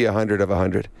 It should be 100 of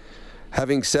 100.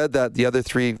 Having said that, the other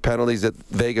 3 penalties that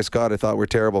Vegas got, I thought were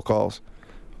terrible calls.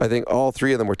 I think all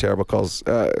 3 of them were terrible calls.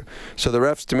 So the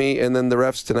refs, to me, and then the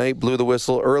refs tonight blew the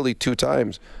whistle early 2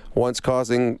 times. Once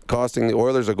costing the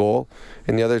Oilers a goal,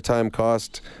 and the other time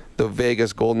cost the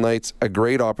Vegas Golden Knights a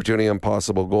great opportunity and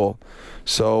possible goal.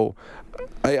 So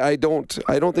I don't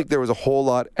think there was a whole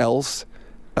lot else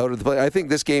out of the play. I think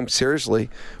this game, seriously,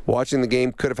 watching the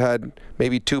game, could have had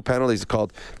maybe 2 penalties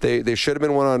called. There should have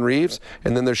been one on Reeves,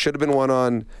 and then there should have been one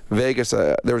on Vegas.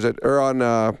 There was on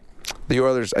the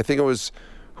Oilers. I think it was,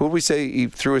 who did we say he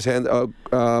threw his hand?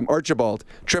 Archibald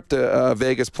tripped a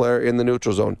Vegas player in the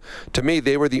neutral zone. To me,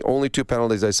 they were the only 2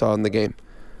 penalties I saw in the game.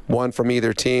 One from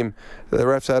either team. The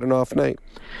refs had an off night.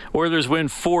 Oilers win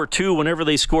 4-2. Whenever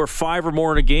they score 5 or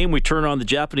more in a game, we turn on the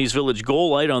Japanese Village goal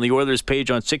light on the Oilers page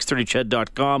on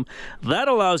 630ched.com. That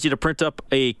allows you to print up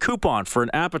a coupon for an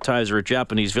appetizer at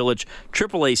Japanese Village.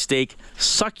 AAA steak,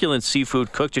 succulent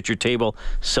seafood cooked at your table.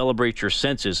 Celebrate your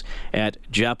senses at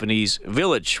Japanese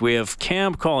Village. We have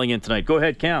Cam calling in tonight. Go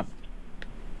ahead, Cam.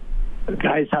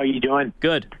 Guys, how you doing?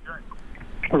 Good.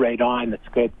 Right on. That's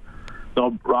good.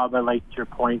 So, Rob, I liked your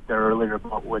point there earlier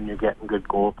about when you're getting good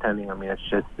goaltending. I mean, it's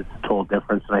a total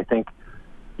difference. And I think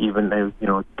even they,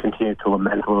 continue to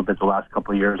lament a little bit the last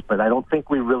couple of years, but I don't think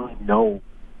we really know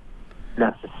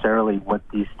necessarily what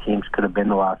these teams could have been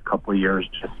the last couple of years.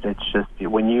 It's just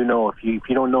when if you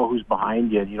don't know who's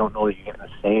behind you and you don't know that you're getting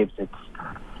the saves, it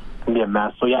can be a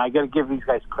mess. So, yeah, I got to give these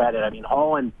guys credit. I mean,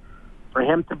 Holland, for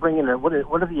him to bring in, what are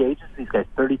the ages of these guys,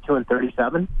 32 and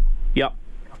 37? Yep.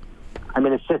 I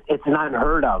mean, it's an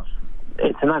unheard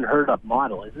of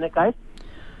model, isn't it, guys?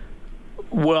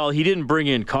 Well, he didn't bring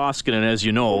in Koskinen, as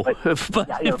you know,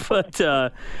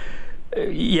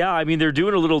 yeah, I mean, they're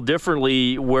doing a little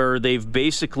differently where they've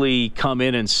basically come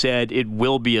in and said it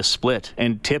will be a split,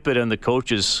 and Tippett and the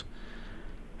coaches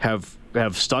have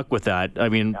stuck with that. I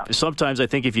mean, sometimes I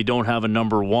think if you don't have a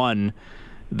number 1,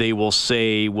 they will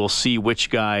say we'll see which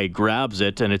guy grabs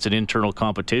it, and it's an internal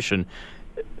competition.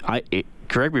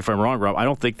 Correct me if I'm wrong, Rob. I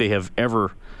don't think they have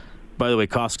ever. By the way,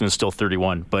 Koskinen is still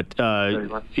 31, but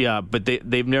 31. Yeah, but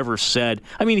they've never said.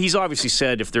 I mean, he's obviously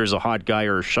said if there's a hot guy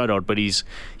or a shutout, but he's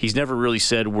never really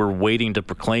said we're waiting to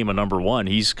proclaim a number 1.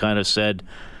 He's kind of said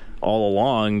all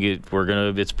along it's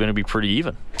going to be pretty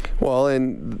even. Well,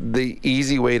 and the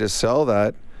easy way to sell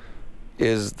that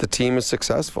is the team is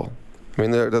successful. I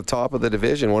mean, they're the top of the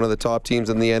division, one of the top teams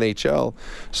in the NHL.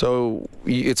 So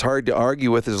it's hard to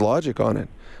argue with his logic on it.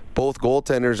 Both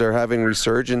goaltenders are having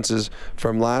resurgences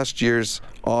from last year's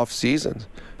off season.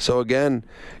 So again,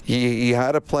 he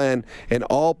had a plan, and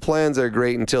all plans are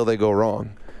great until they go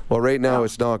wrong. Well, right now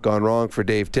it's not gone wrong for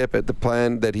Dave Tippett. The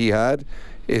plan that he had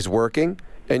is working,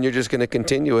 and you're just going to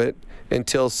continue it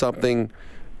until something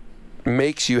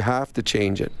makes you have to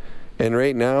change it. And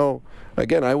right now,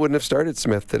 again, I wouldn't have started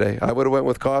Smith today. I would have went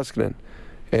with Koskinen.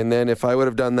 And then if I would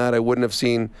have done that, I wouldn't have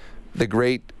seen the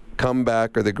great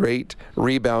comeback or the great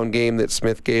rebound game that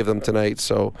Smith gave them tonight.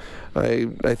 So I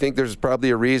think there's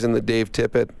probably a reason that Dave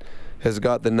Tippett has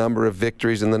got the number of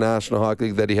victories in the National Hockey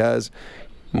League that he has.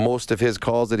 Most of his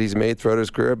calls that he's made throughout his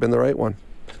career have been the right one.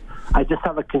 I just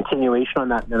have a continuation on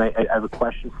that, and then I have a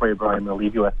question for you, Brian. I'm going to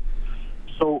leave you with.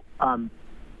 So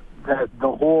the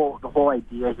whole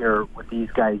idea here with these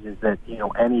guys is that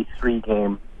any three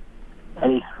game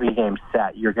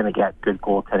set, you're going to get good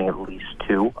goaltending at least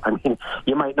 2. I mean,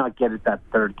 you might not get it that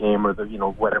third game or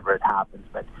whatever it happens,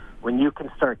 but when you can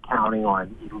start counting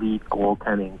on elite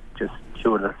goaltending just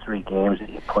 2 out of 3 games that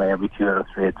you play every 2 out of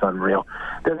 3, it's unreal.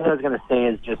 The other thing I was going to say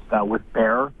is just with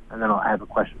Bear, and then I have a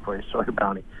question for you. Sorry,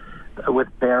 Brownie. With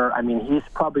Bear, I mean, he's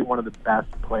probably one of the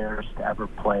best players to ever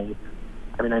play.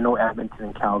 I mean, I know Edmonton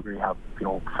and Calgary have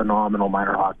phenomenal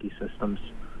minor hockey systems.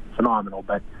 phenomenal.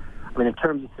 But I mean, in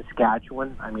terms of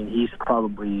Saskatchewan, I mean, he's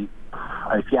probably,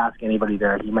 if you ask anybody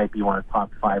there, he might be one of the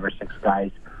top 5 or 6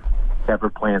 guys to ever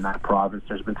play in that province.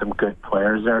 There's been some good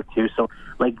players there too. So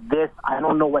like this, I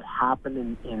don't know what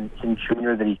happened in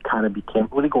junior that he kind of became.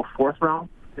 Would he go 4th round?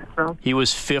 5th round? He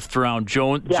was 5th round.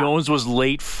 Jones was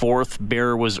late 4th.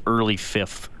 Bear was early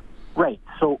 5th. Right.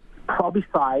 So probably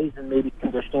size and maybe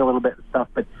conditioning a little bit and stuff,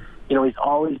 but you know, he's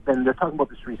always been, they're talking about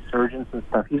this resurgence and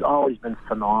stuff. He's always been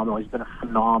phenomenal. He's been a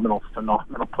phenomenal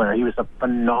player. He was a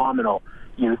phenomenal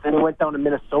youth. And he went down to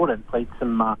Minnesota and played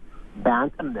some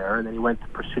bantam there, and then he went to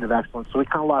Pursuit of Excellence. So we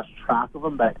kind of lost track of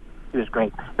him, but he was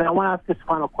great. Now, I want to ask this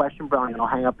final question, Brownie, and I'll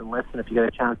hang up and listen if you get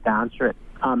a chance to answer it.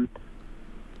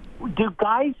 Do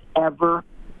guys ever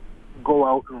go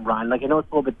out and run? Like, I know it's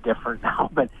a little bit different now,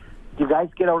 but do you guys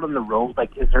get out on the road?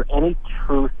 Like, is there any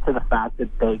truth to the fact that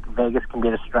Vegas can be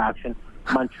a distraction,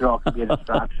 Montreal can be a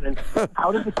distraction? And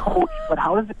how does a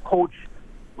coach,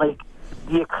 like,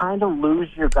 do you kind of lose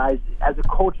your guys? As a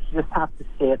coach, you just have to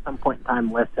say at some point in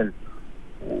time, listen,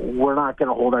 we're not going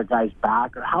to hold our guys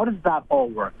back? Or how does that all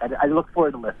work? I look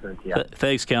forward to listening to you.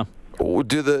 Thanks, Cam.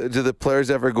 Do the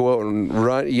players ever go out and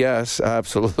run? Yes,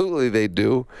 absolutely they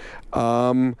do.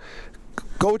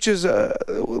 Coaches,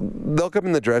 they'll come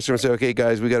in the dressing room and say, okay,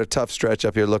 guys, we got a tough stretch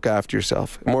up here. Look after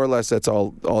yourself. More or less, that's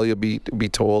all you'll be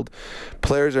told.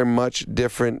 Players are much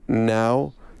different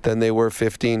now than they were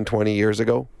 15, 20 years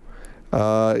ago.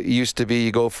 It used to be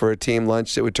you go for a team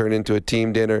lunch that would turn into a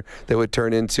team dinner that would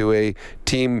turn into a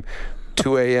team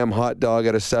 2 a.m. hot dog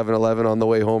at a 7-Eleven on the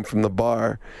way home from the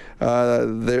bar.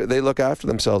 They look after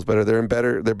themselves better. They're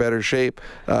better shape.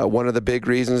 One of the big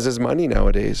reasons is money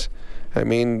nowadays. I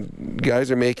mean,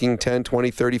 guys are making 10,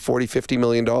 20, 30, 40, $50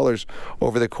 million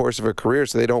over the course of a career,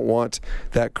 so they don't want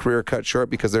that career cut short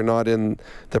because they're not in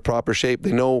the proper shape.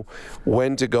 They know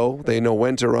when to go, they know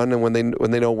when to run, and when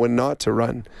they know when not to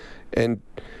run. And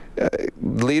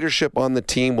leadership on the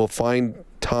team will find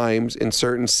times in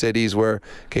certain cities where,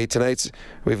 okay,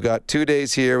 we've got 2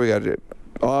 days here, we got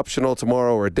optional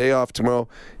tomorrow or a day off tomorrow.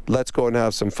 Let's go and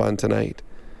have some fun tonight.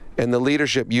 And the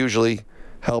leadership usually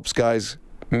helps guys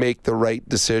make the right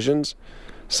decisions.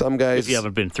 Some guys, if you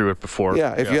haven't been through it before.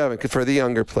 Yeah, if you haven't, for the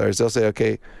younger players, they'll say,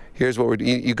 okay, here's what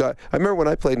you got. I remember when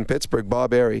I played in Pittsburgh,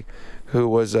 Bob Airy, who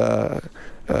was a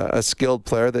skilled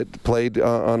player that played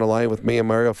on a line with me and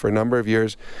Mario for a number of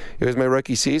years. It was my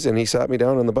rookie season. He sat me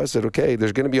down on the bus and said, okay,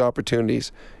 there's going to be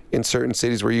opportunities in certain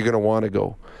cities where you're going to want to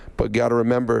go. But you got to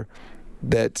remember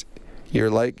that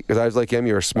because I was like him,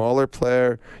 you're a smaller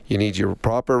player, you need your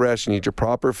proper rest, you need your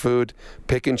proper food,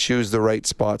 pick and choose the right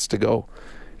spots to go.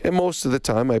 And most of the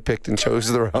time I picked and chose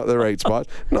the right spots.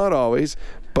 Not always,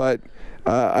 but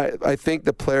I think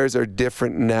the players are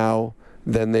different now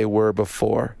than they were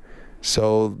before.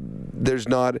 So there's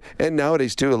not, and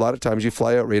nowadays too, a lot of times you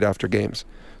fly out right after games.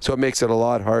 So it makes it a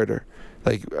lot harder.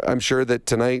 Like, I'm sure that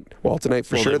tonight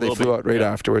for sure they flew out right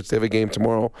afterwards. They have a game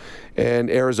tomorrow.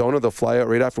 And Arizona, they'll fly out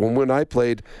right after. When I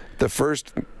played the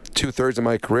first 2/3 of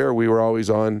my career, we were always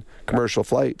on commercial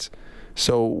flights.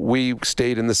 So we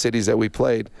stayed in the cities that we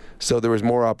played. So there was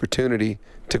more opportunity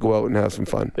to go out and have some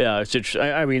fun. Yeah, it's interesting.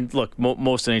 I mean, look,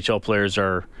 most NHL players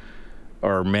are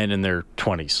men in their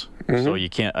 20s. Mm-hmm. So you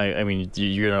can't, I mean,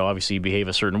 you're going to obviously behave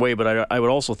a certain way. But I would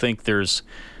also think there's,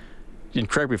 and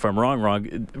correct me if I'm wrong,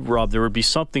 Rob, there would be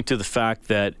something to the fact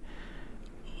that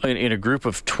in a group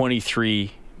of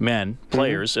 23 men,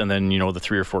 players, mm-hmm. and then, the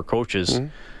 3 or 4 coaches,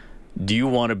 mm-hmm. do you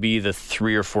want to be the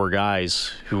 3 or 4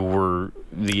 guys who were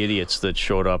the idiots that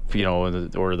showed up,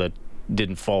 or that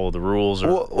didn't follow the rules?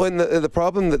 Well, the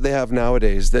problem that they have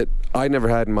nowadays that I never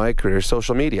had in my career is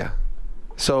social media.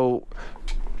 So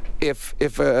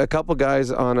if a couple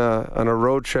guys on a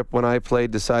road trip when I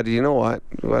played decided, you know what,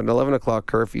 we had an 11 o'clock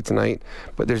curfew tonight,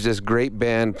 but there's this great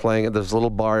band playing at this little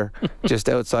bar just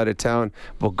outside of town.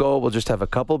 We'll just have a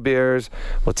couple beers,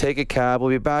 we'll take a cab,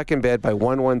 we'll be back in bed by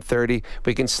 1:30.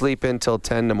 We can sleep in till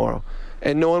 10 tomorrow.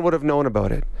 And no one would have known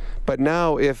about it. But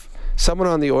now if someone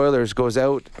on the Oilers goes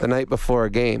out the night before a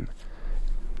game,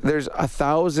 there's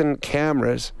 1,000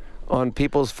 cameras on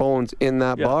people's phones in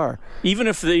that bar. Even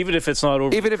if it's not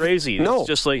over crazy. It's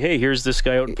just like, hey, here's this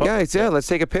guy out in public. Yeah, let's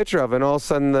take a picture of it. And all of a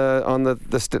sudden on the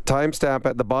timestamp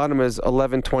at the bottom is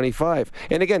 11:25.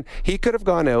 And again, he could have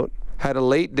gone out, had a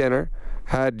late dinner,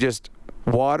 had just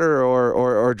water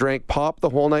or drank pop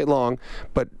the whole night long,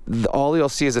 but all you'll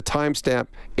see is a timestamp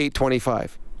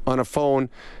 8:25 on a phone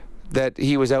that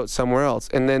he was out somewhere else.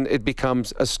 And then it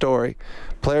becomes a story.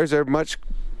 Players are much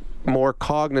more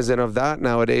cognizant of that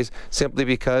nowadays, simply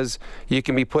because you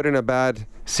can be put in a bad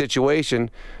situation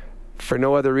for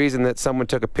no other reason that someone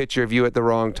took a picture of you at the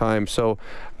wrong time. So,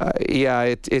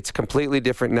 it's completely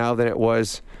different now than it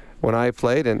was when I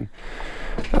played, and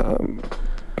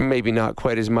maybe not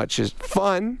quite as much as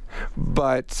fun,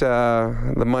 but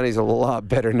the money's a lot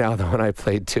better now than when I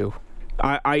played too.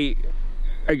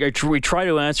 We try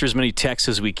to answer as many texts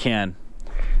as we can.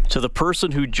 To the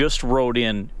person who just wrote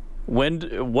in,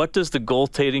 what does the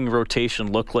goaltending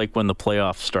rotation look like when the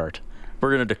playoffs start? We're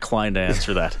going to decline to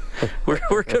answer that.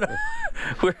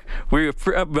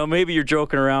 Well, maybe you're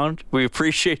joking around. We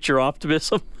appreciate your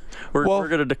optimism. We're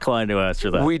going to decline to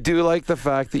answer that. We do like the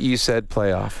fact that you said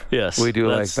playoff. Yes. We do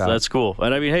like that. That's cool.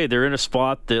 And I mean, hey, they're in a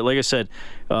spot that, like I said,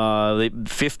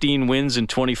 15 wins in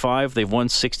 25. They've won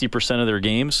 60% of their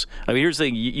games. I mean, here's the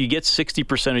thing. You get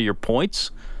 60% of your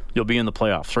points, you'll be in the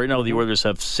playoffs. Right now, the Oilers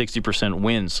have 60%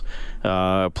 wins,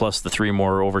 plus the 3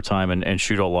 more overtime and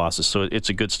shootout losses. So it's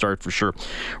a good start for sure.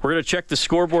 We're going to check the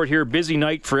scoreboard here. Busy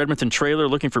night for Edmonton Trailer.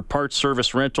 Looking for parts,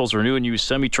 service, rentals, or new and used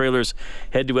semi-trailers.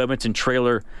 Head to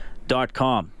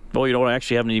EdmontonTrailer.com. Oh, you know what? I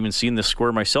actually haven't even seen this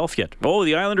score myself yet. Oh,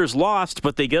 the Islanders lost,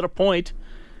 but they get a point.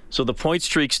 So the point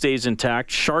streak stays intact.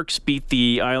 Sharks beat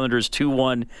the Islanders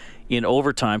 2-1 in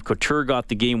overtime. Couture got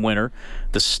the game winner.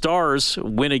 The Stars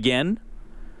win again.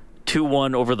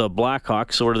 2-1 over the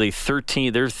Blackhawks. So what are they?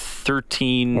 13. They're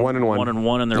 13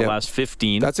 1-1 in their last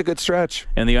 15. That's a good stretch.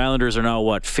 And the Islanders are now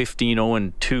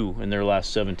 15-0-2 in their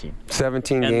last 17.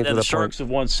 17 games. And the Sharks have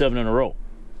won 7 in a row.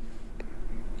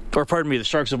 Or pardon me, the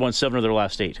Sharks have won 7 of their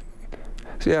last 8.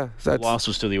 Yeah, the loss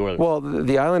was to the Oilers. Well,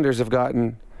 the Islanders have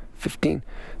gotten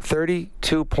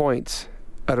 32 points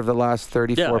out of the last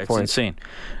 34 points. Yeah, it's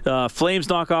insane. Flames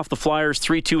knock off the Flyers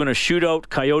 3-2 in a shootout.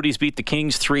 Coyotes beat the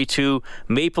Kings 3-2.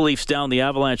 Maple Leafs down the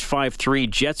Avalanche 5-3.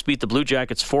 Jets beat the Blue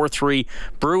Jackets 4-3.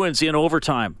 Bruins in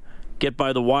overtime get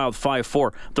by the Wild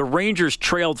 5-4. The Rangers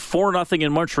trailed 4-0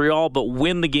 in Montreal, but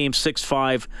win the game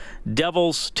 6-5.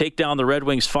 Devils take down the Red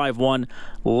Wings 5-1.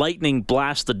 Lightning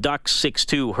blast the Ducks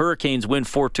 6-2. Hurricanes win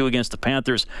 4-2 against the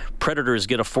Panthers. Predators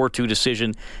get a 4-2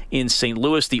 decision in St.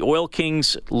 Louis. The Oil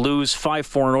Kings lose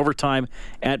 5-4 in overtime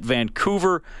at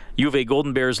Vancouver. U of A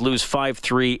Golden Bears lose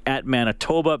 5-3 at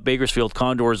Manitoba. Bakersfield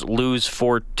Condors lose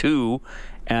 4-2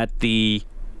 at the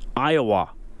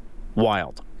Iowa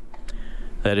Wild.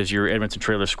 That is your Edmonton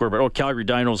Trailer scoreboard. Oh, Calgary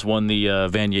Dinos won the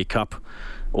Vanier Cup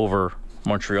over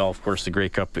Montreal. Of course, the Grey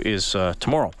Cup is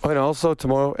tomorrow. And also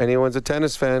tomorrow, anyone's a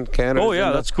tennis fan, Canada. Oh,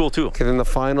 yeah, that's cool, too. Get in the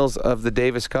finals of the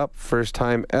Davis Cup, first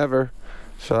time ever.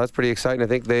 So that's pretty exciting. I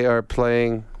think they are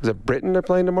playing, is it Britain they're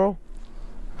playing tomorrow?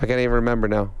 I can't even remember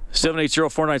now.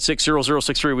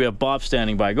 780-496-0063. We have Bob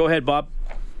standing by. Go ahead, Bob.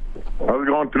 How's it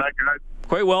going tonight, guys?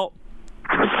 Quite well.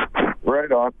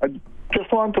 Right on. I just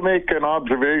want to make an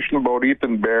observation about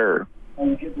Ethan Bear.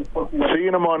 Seeing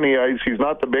him on the ice, he's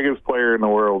not the biggest player in the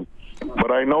world.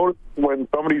 But I notice when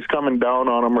somebody's coming down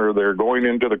on him or they're going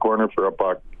into the corner for a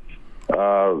puck,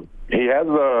 he has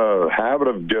a habit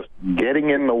of just getting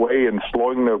in the way and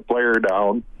slowing the player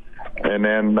down, and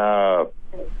then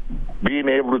being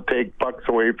able to take pucks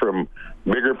away from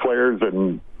bigger players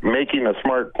and making a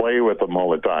smart play with them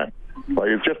all the time.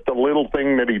 Like, it's just a little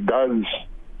thing that he does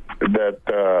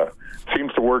that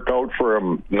seems to work out for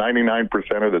him 99%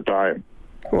 of the time.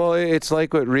 Well, it's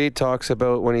like what Reed talks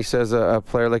about when he says a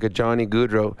player like a Johnny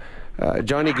Gaudreau.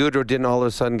 Johnny Gaudreau didn't all of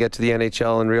a sudden get to the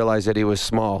NHL and realize that he was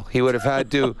small. He would have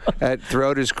had to,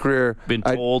 throughout his career, been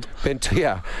told.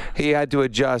 He had to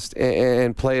adjust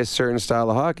and play a certain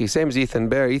style of hockey. Same as Ethan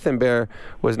Bear. Ethan Bear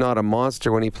was not a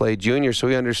monster when he played junior, so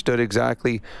he understood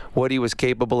exactly what he was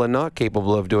capable and not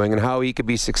capable of doing, and how he could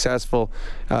be successful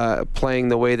playing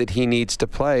the way that he needs to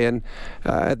play. And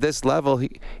at this level,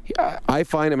 I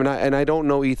find him, and I don't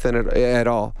know Ethan at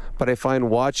all, but I find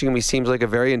watching him, he seems like a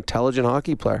very intelligent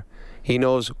hockey player. He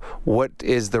knows what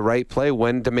is the right play,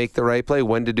 when to make the right play,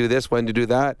 when to do this, when to do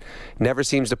that. Never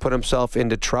seems to put himself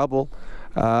into trouble.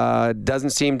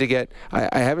 Doesn't seem to get...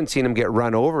 I haven't seen him get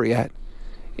run over yet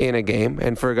in a game.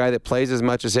 And for a guy that plays as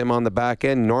much as him on the back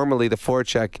end, normally the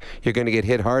forecheck, you're going to get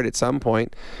hit hard at some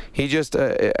point. He's just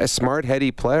a smart, heady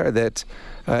player that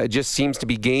just seems to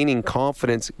be gaining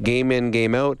confidence game in,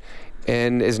 game out,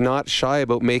 and is not shy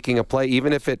about making a play,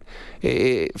 even if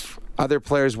if other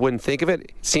players wouldn't think of it.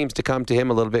 It seems to come to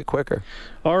him a little bit quicker.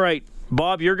 All right,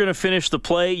 Bob, you're going to finish the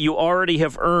play. You already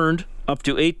have earned up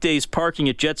to 8 days parking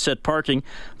at Jet Set Parking,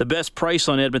 the best price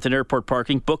on Edmonton Airport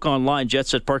parking. Book online,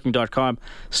 jetsetparking.com.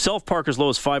 Self-park as low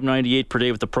as $5.98 per day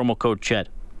with the promo code CHED.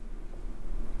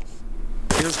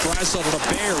 Here's Draisaitl to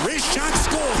Bear. Wrist shot,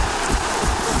 score!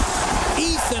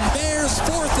 Ethan Bear's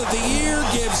 4th of the year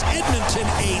gives Edmonton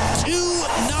a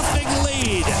 2-0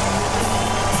 lead.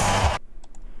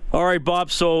 All right,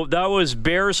 Bob, so that was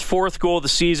Bears' fourth goal of the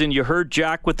season. You heard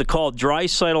Jack with the call.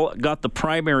 Draisaitl got the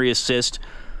primary assist.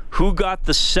 Who got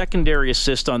the secondary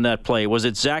assist on that play? Was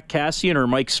it Zach Kassian or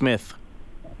Mike Smith?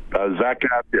 Zach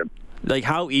Kassian. Like,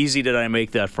 how easy did I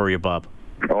make that for you, Bob?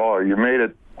 Oh, you made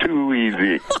it too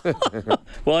easy.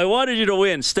 Well, I wanted you to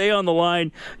win. Stay on the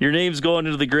line. Your name's going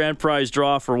into the grand prize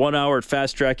draw for 1 hour at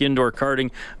Fast Track Indoor Karting,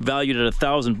 valued at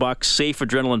 $1,000. Safe,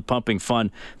 adrenaline-pumping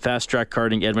fun.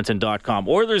 FastTrackKartingEdmonton.com.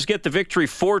 Oilers get the victory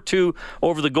 4-2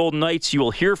 over the Golden Knights. You will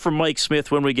hear from Mike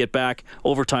Smith when we get back.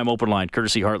 Overtime open line,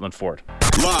 courtesy Heartland Ford.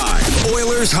 Live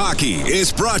Oilers Hockey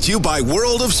is brought to you by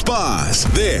World of Spas.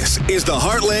 This is the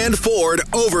Heartland Ford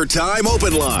Overtime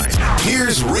Open Line.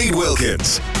 Here's Reed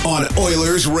Wilkins on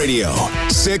Oilers Radio,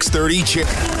 630 CHED.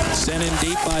 Sent in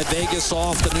deep by Vegas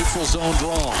off the neutral zone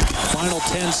draw. Final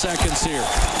 10 seconds here.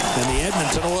 And the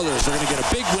Edmonton Oilers are going to get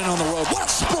a big win on the road. What a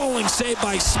sprawling save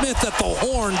by Smith at the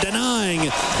horn, denying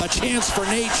a chance for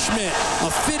Nate Schmidt. A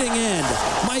fitting end.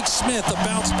 Mike Smith, a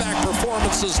bounce-back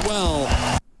performance as well.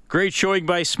 Great showing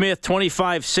by Smith,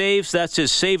 25 saves. That's his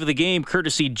save of the game,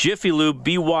 courtesy Jiffy Lube.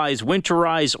 Be wise,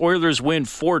 winterize. Oilers win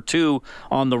 4-2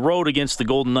 on the road against the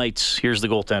Golden Knights. Here's the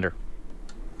goaltender.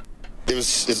 I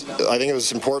think it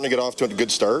was important to get off to a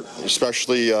good start,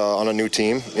 especially on a new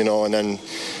team, and then,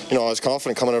 I was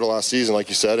confident coming out of last season, like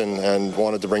you said, and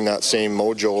wanted to bring that same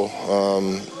mojo,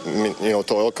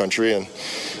 to Oil Country, and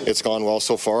it's gone well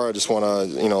so far. I just want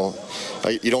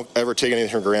to, you don't ever take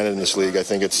anything for granted in this league. I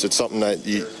think it's something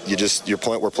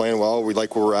that we're playing well. We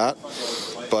like where we're at.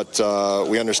 But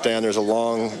we understand there's a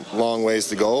long ways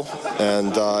to go,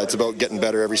 and it's about getting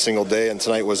better every single day, and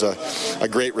tonight was a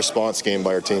great response game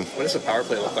by our team. What does the power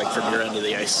play look like from your end of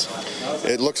the ice?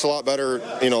 It looks a lot better,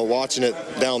 watching it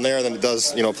down there than it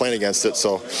does, playing against it.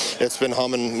 So it's been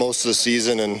humming most of the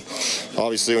season, and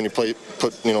obviously when you put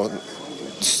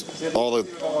all the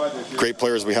great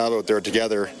players we have out there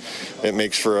together, it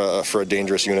makes for a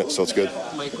dangerous unit, so it's good.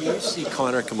 Mike, when you see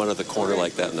Connor come out of the corner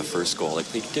like that in the first goal,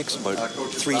 he takes about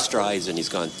 3 strides and he's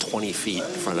gone 20 feet in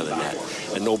front of the net,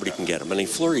 and nobody can get him.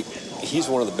 Fleury, he's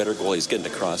one of the better goalies getting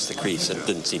across the crease, and it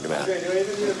didn't seem to matter.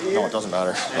 No, it doesn't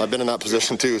matter. I've been in that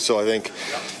position too, so I think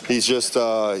he's just,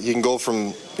 he can go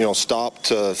from, stop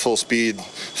to full speed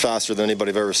faster than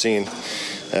anybody I've ever seen.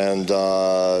 And,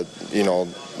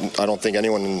 I don't think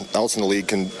anyone else in the league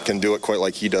can do it quite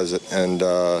like he does it. And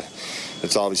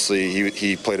it's obviously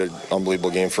he played an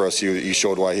unbelievable game for us. He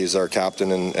showed why he's our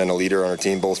captain and a leader on our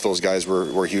team. Both those guys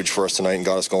were huge for us tonight and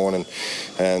got us going.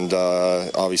 And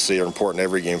obviously are important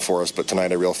every game for us. But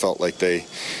tonight I really felt like they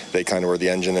kind of were the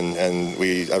engine, and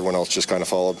everyone else just kind of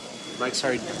followed. Mike,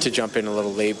 sorry to jump in a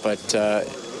little late, but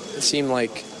it seemed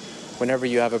like whenever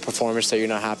you have a performance that you're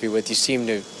not happy with, you seem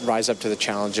to rise up to the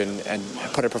challenge and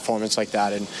put a performance like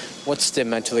that. And what's the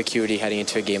mental acuity heading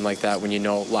into a game like that when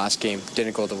last game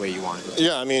didn't go the way you wanted?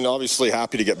 Yeah, obviously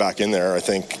happy to get back in there. I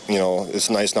think, it's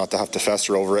nice not to have to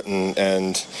fester over it.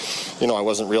 And I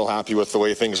wasn't real happy with the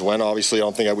way things went. Obviously, I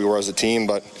don't think we were as a team,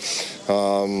 but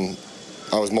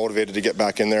I was motivated to get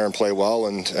back in there and play well,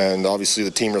 and obviously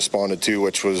the team responded too,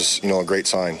 which was a great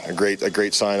sign, a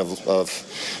great sign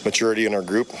of maturity in our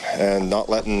group, and not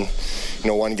letting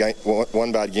one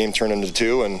bad game turn into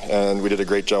 2, and we did a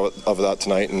great job of that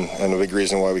tonight, and a big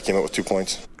reason why we came out with 2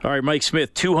 points. All right, Mike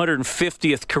Smith,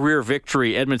 250th career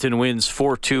victory. Edmonton wins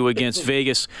 4-2 against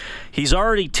Vegas. He's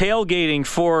already tailgating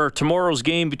for tomorrow's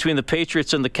game between the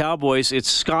Patriots and the Cowboys. It's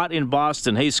Scott in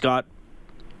Boston. Hey, Scott.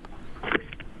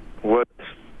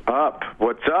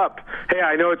 What's up? Hey,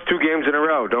 I know it's 2 games in a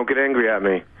row. Don't get angry at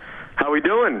me. How we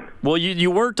doing? Well,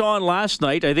 you weren't on last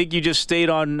night. I think you just stayed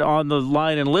on the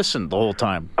line and listened the whole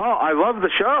time. Oh, I love the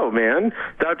show, man.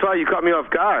 That's why you caught me off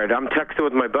guard. I'm texting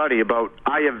with my buddy about,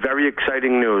 I have very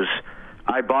exciting news.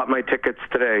 I bought my tickets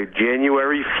today,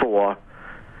 January 4,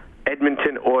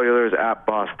 Edmonton Oilers at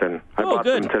Boston. I bought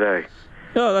them today.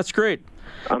 Oh, that's great.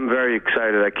 I'm very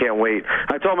excited. I can't wait.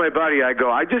 I told my buddy, I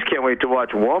just can't wait to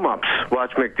watch warm-ups, watch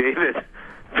McDavid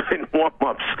in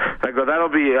warm-ups. I go, that'll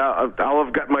be, I'll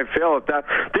have got my fill at that.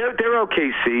 They're okay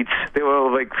seats. They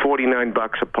were like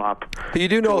 $49 a pop. You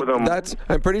do know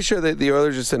I'm pretty sure that the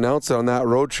Oilers just announced that on that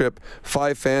road trip,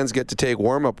 5 fans get to take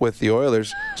warm-up with the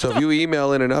Oilers. So if you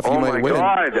email in enough, you might win. Oh,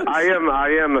 my God. I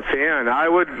am a fan. I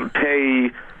would pay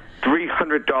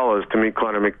 $300 to meet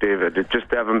Connor McDavid, just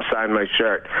to have him sign my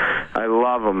shirt. I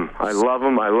love him. I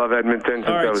love Edmonton.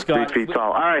 All right, I was Scott. 3 feet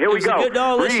tall. All right, here we go.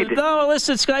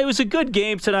 Listen, Scott. It was a good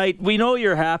game tonight. We know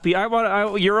you're happy.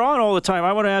 You're on all the time.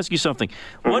 I want to ask you something.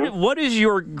 Mm-hmm. What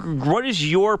is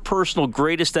your personal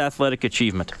greatest athletic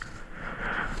achievement?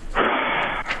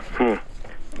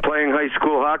 Playing high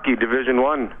school hockey, Division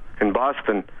I in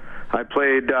Boston. I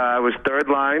played, I was third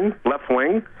line, left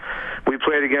wing. We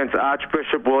played against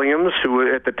Archbishop Williams,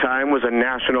 who at the time was a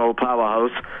national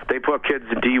powerhouse. They put kids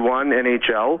in D1,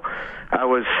 NHL. I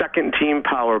was second team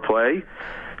power play.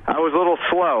 I was a little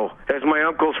slow. As my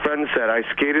uncle's friend said, I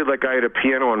skated like I had a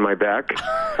piano on my back.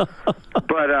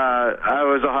 But I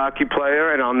was a hockey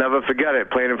player, and I'll never forget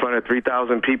it, playing in front of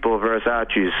 3,000 people versus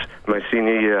Archies my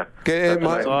senior year. Okay,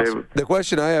 the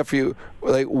question I have for you,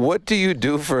 like, what do you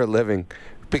do for a living?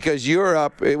 Because you're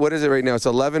up, what is it right now? It's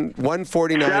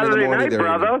 1:49 in the Saturday morning. night,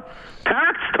 brother.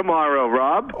 Tax tomorrow,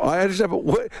 Rob. I understand, but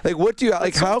what do you,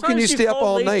 like, how can you stay up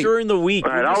all night? During the week.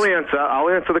 All right, I'll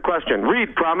answer the question.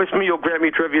 Reed, promise me you'll grant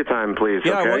me trivia time, please.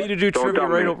 Yeah, okay? I want you to do Don't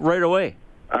trivia right away.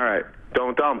 All right.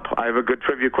 Don't dump. I have a good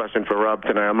trivia question for Rob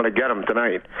tonight. I'm going to get him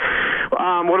tonight.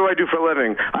 What do I do for a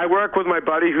living? I work with my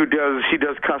buddy who does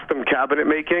custom cabinet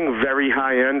making, very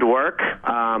high-end work.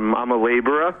 I'm a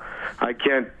laborer. I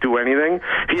can't do anything.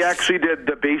 He actually did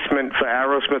the basement for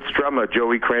Aerosmith's drummer,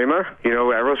 Joey Kramer. You know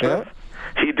Aerosmith? Yeah.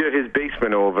 He did his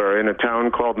basement over in a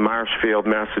town called Marshfield,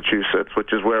 Massachusetts,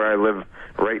 which is where I live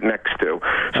right next to.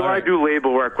 So I do labor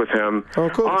work with him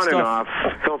on and off.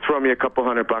 He'll throw me a couple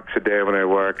 $100 a day when I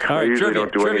work. I usually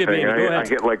don't do anything. I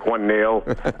get like one nail.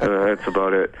 That's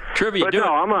about it. But no,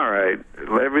 I'm all right.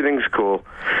 Everything's cool.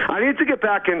 I need to get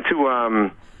back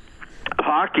into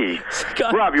hockey.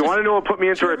 Scott, Rob, you want to know what put me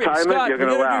into retirement? Scott, You're going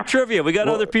to laugh. Do trivia. We got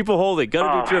other people holding.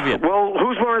 Got to do trivia. Well,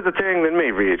 who's more entertaining than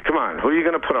me, Reed? Come on. Who are you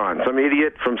going to put on? Some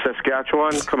idiot from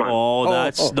Saskatchewan? Come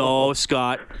on. No,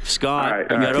 Scott.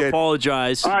 Scott, you got to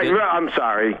apologize. All right, I'm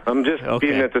sorry. I'm just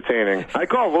being entertaining. I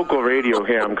call local radio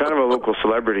here. I'm kind of a local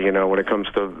celebrity, you know, when it comes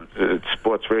to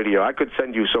sports radio. I could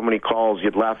send you so many calls,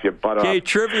 you'd laugh your butt off. Okay,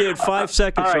 trivia in 5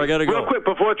 seconds, right, so I got to go. Real quick,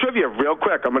 before trivia, real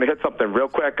quick. I'm going to hit something real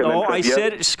quick. And then I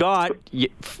said, Scott,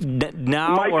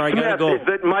 now Mike or I got to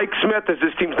go? Mike Smith is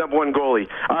this team's #1 goalie.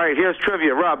 All right, here's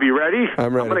trivia. Rob, you ready?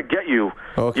 I'm ready. I'm going to get you.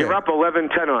 Okay. You're up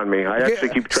 11-10 on me. I actually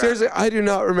keep track. Seriously, I do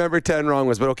not remember 10 wrong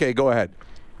ones, but okay, go ahead.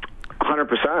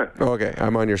 100%. Okay,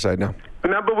 I'm on your side now.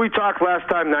 Remember we talked last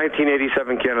time,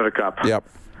 1987 Canada Cup? Yep.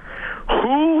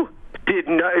 Who did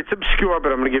not, it's obscure,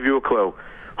 but I'm going to give you a clue.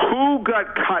 Who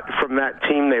got cut from that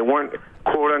team? They weren't,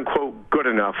 quote-unquote, good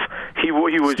enough. He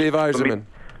was Steve Yzerman.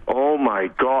 Oh, my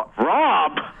God.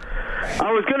 Rob!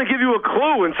 I was going to give you a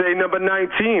clue and say number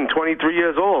 19, 23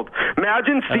 years old.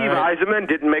 Imagine Steve Yzerman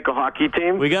didn't make a hockey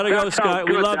team. We got to go, Scott.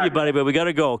 We love you, buddy, but we got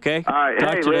to go, okay? All right.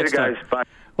 Talk hey, to you later, next guys. time. Bye.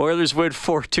 Oilers win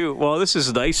 4-2. Well, this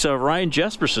is nice. Ryan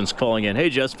Jesperson's calling in. Hey,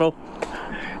 Jespo.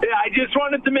 Yeah, I just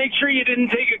wanted to make sure you didn't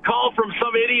take a call from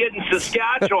some idiot in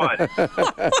Saskatchewan.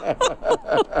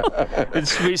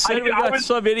 We said we got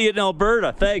some idiot in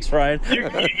Alberta. Thanks, Ryan.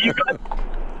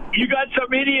 You got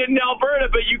some idiot in Alberta,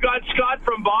 but you got Scott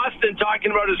from Boston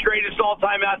talking about his greatest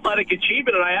all-time athletic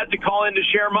achievement, and I had to call in to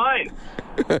share mine.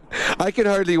 I can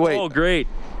hardly wait. Oh, great.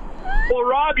 Well,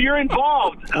 Rob, you're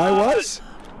involved. I was?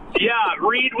 Yeah,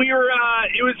 Reed, we were,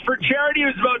 it was for charity. It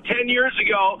was about 10 years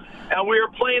ago, and we were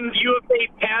playing the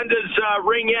UFA Pandas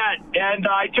ringette, and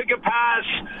I took a pass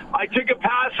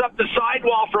up the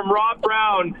sidewall from Rob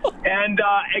Brown and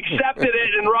accepted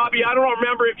it. And Robbie, I don't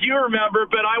remember if you remember,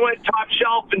 but I went top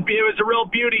shelf, and it was a real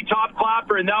beauty, top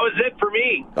clapper, and that was it for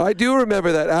me. I do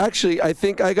remember that. Actually, I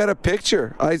think I got a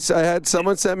picture. I had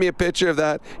someone sent me a picture of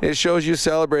that, and it shows you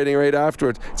celebrating right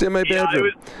afterwards. It's in my bedroom.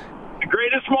 It was the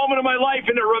greatest moment of my life,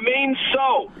 and it remains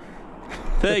so.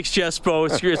 Thanks, Jespo.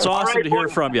 It's awesome to hear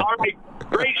from you. All right,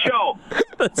 great show.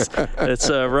 That's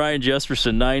Ryan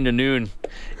Jesperson, 9 to noon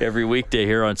every weekday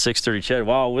here on 630 CHED.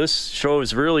 Wow, this show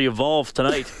has really evolved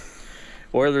tonight.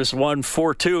 Oilers won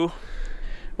 4-2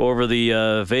 over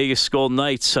the Vegas Golden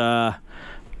Knights.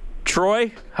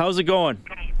 Troy, how's it going?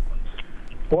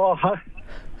 Well,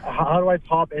 how do I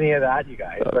top any of that, you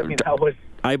guys? I mean, that was...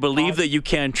 I believe that you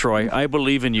can, Troy. I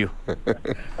believe in you.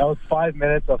 That was 5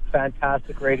 minutes of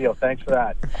fantastic radio. Thanks for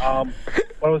that.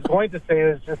 What I was going to say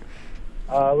is just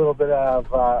a little bit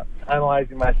of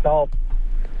analyzing myself.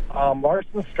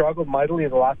 Larson struggled mightily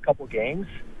the last couple games,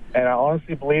 and I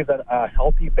honestly believe that a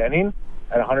healthy Benning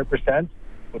at 100%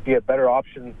 would be a better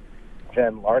option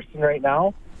than Larson right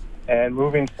now. And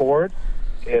moving forward,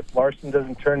 if Larson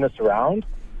doesn't turn this around,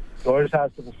 the Oilers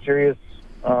have some serious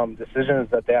decisions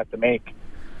that they have to make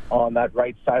on that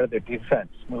right side of their defense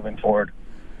moving forward.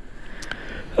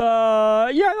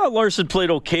 I thought Larson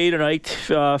played okay tonight.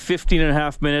 15 and a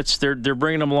half minutes. They're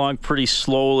bringing him along pretty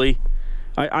slowly.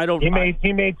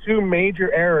 He made two major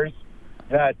errors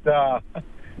that,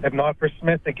 if not for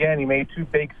Smith again, he made two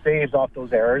big saves off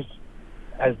those errors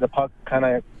as the puck kind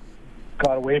of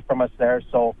got away from us there.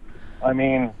 So, I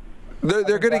mean,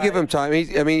 they're going to give him time.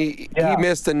 He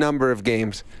missed a number of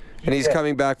games. and he's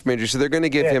coming back from injury, so they're going to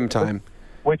give him time.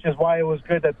 Which is why it was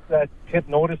good that Tip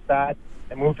noticed that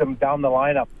and moved him down the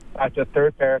lineup after the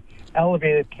third pair,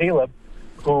 elevated Caleb,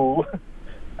 who,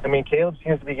 I mean, Caleb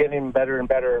seems to be getting better and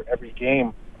better every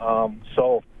game.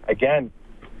 So, again,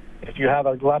 if you have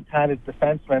a left-handed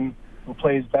defenseman who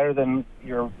plays better than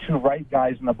your two right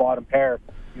guys in the bottom pair,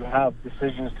 you have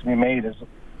decisions to be made, is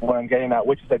what I'm getting at,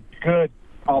 which is a good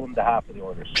problem to have for the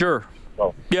Oilers. Sure.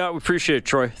 So. Yeah, we appreciate it,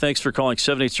 Troy. Thanks for calling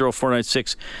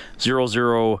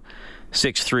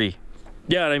 780-496-0063.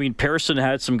 Yeah, I mean, Persson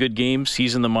had some good games.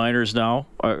 He's in the minors now.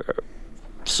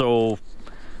 So,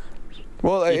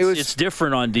 well, it's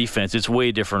different on defense. It's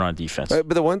way different on defense. But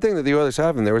the one thing that the Oilers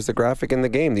have, and there was the graphic in the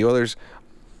game, the Oilers,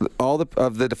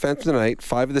 of the defense tonight,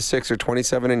 5 of the 6 are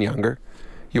 27 and younger.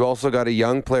 You also got a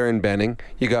young player in Benning.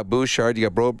 You got Bouchard. You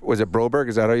got was it Broberg?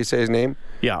 Is that how you say his name?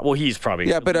 Yeah. Well, he's probably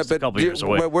a couple years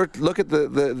away. Look at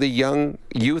the young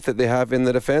youth that they have in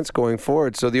the defense going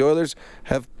forward. So the Oilers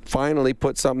have finally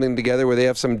put something together where they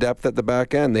have some depth at the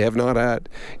back end. They have not had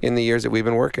in the years that we've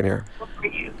been working here.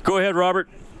 Go ahead, Robert.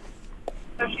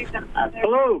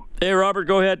 Hello. Hey, Robert.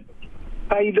 Go ahead.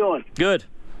 How you doing? Good.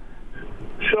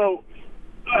 So,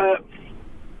 I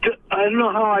don't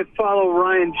know how I follow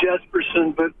Ryan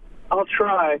Jesperson, but I'll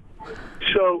try.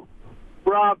 So,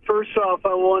 Rob, first off,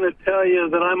 I want to tell you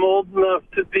that I'm old enough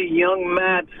to be young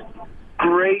Matt's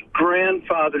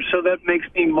great-grandfather, so that makes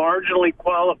me marginally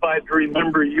qualified to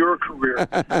remember your career.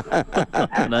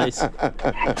 Nice.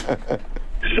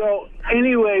 So,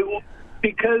 anyway,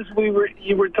 because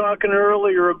you were talking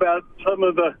earlier about some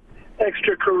of the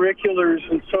extracurriculars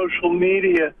and social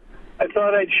media, I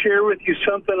thought I'd share with you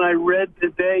something I read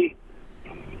today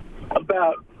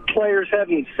about players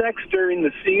having sex during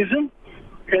the season.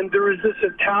 And there was this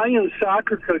Italian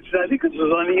soccer coach, I think it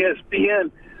was on ESPN,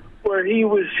 where he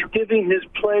was giving his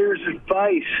players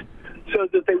advice so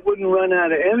that they wouldn't run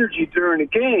out of energy during a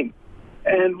game.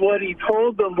 And what he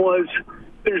told them was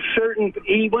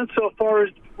he went so far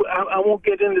as, I won't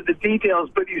get into the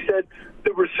details, but he said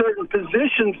there were certain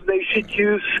positions they should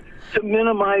use to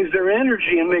minimize their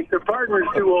energy and make their partners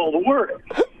do all the work.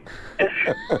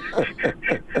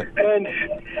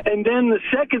 And then the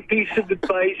second piece of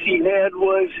advice he had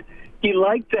was he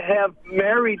liked to have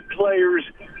married players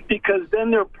because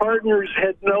then their partners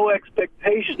had no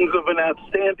expectations of an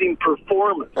outstanding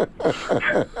performance.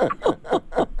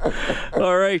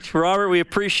 All right, Robert, we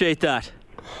appreciate that.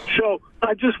 So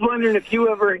I'm just wondering if you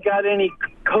ever got any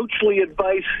coachly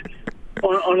advice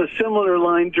on a similar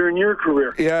line during your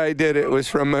career. Yeah, I did. It was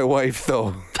from my wife,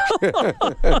 though.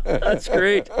 That's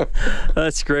great.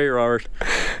 That's great, Robert.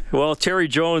 Well, Terry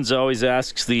Jones always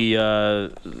asks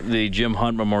the Jim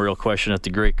Hunt Memorial question at the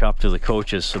Grey Cup to the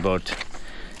coaches about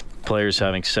players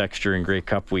having sex during Grey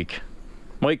Cup week.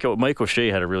 Mike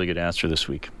O'Shea had a really good answer this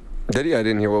week. Did he? I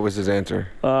didn't hear. What was his answer?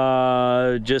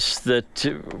 Just that.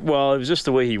 Well, it was just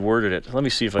the way he worded it. Let me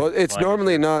see if I. Well, it's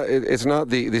normally not. It's not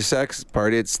the sex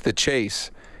part. It's the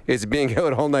chase. It's being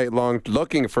out all night long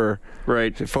looking for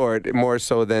it more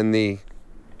so than the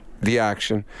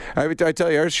action. I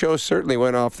tell you, our show certainly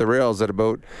went off the rails at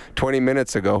about 20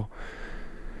 minutes ago.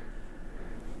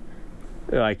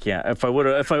 I can't.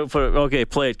 Okay,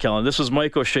 play it, Kellen. This was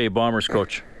Mike O'Shea, Bombers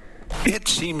coach. It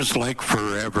seems like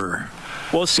forever.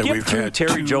 Well, skip through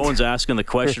Terry Jones asking the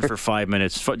question for 5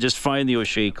 minutes. Just find the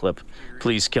O'Shea clip,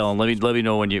 please, Kellen. Let me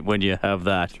know when you have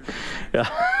that. Yeah.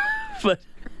 But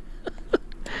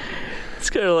it's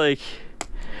kind of like,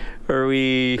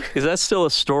 is that still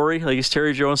a story? Like, is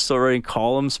Terry Jones still writing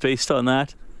columns based on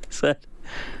that? Is that,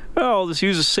 well, I'll just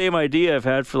use the same idea I've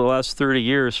had for the last 30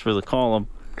 years for the column.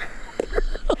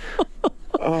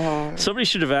 Somebody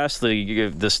should have asked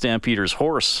the Stampeders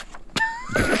horse.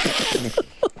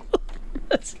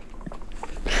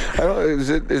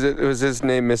 Was his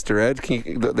name Mr. Ed?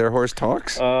 Their horse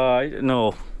talks?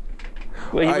 No.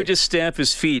 Well, he would just stamp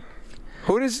his feet.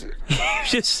 Who does?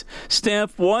 Just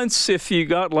stamp once if you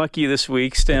got lucky this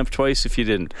week. Stamp twice if you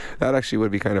didn't. That actually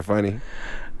would be kind of funny.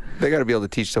 They got to be able to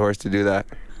teach the horse to do that.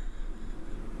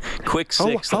 Quick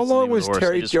six. How long was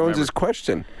Terry Jones's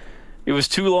question? It was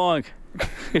too long.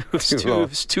 It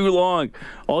was too long.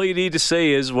 All you need to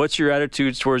say is, what's your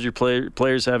attitude towards your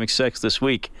players having sex this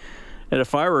week? And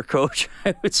if I were a coach,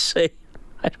 I would say,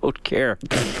 I don't care.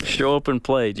 Show up and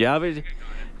play. Do you have it?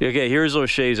 Okay, here's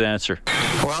O'Shea's answer.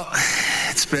 Well,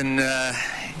 it's been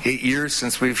 8 years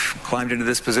since we've climbed into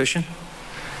this position,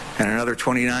 and another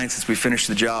 29 since we finished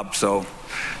the job. So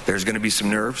there's going to be some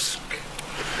nerves,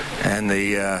 and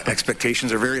the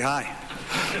expectations are very high.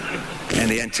 And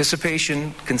the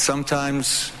anticipation can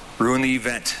sometimes ruin the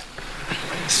event.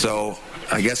 So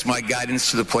I guess my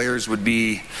guidance to the players would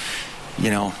be,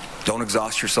 don't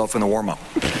exhaust yourself in the warm-up.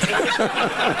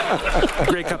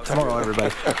 Grey Cup tomorrow,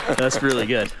 everybody. That's really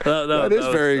good. That is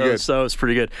very good. That was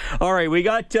pretty good. All right, we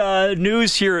got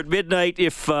news here at midnight.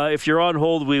 If you're on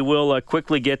hold, we will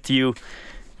quickly get to you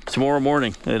tomorrow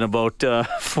morning in about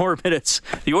 4 minutes.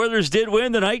 The Oilers did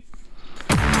win tonight,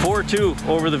 4-2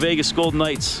 over the Vegas Golden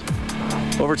Knights.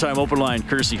 Overtime open line,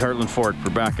 courtesy Heartland Ford.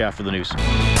 We're back after the news.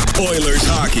 Oilers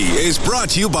hockey is brought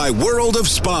to you by World of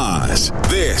Spas.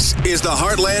 This is the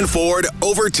Heartland Ford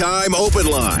Overtime Open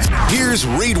Line. Here's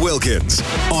Reed Wilkins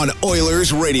on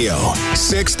Oilers Radio,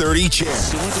 630 CHED.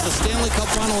 They went to the Stanley Cup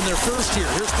final in their first year.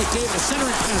 Here's McDavid, a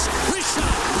centering pass, wrist shot,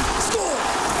 score!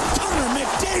 Connor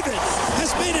McDavid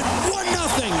has made it 1-0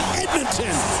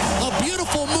 Edmonton. A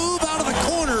beautiful move out of the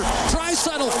corner.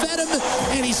 Draisaitl fed him,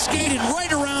 and he skated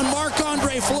right around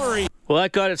Marc-Andre Fleury. Well,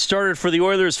 that got it started for the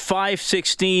Oilers.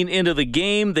 5:16 into the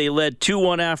game. They led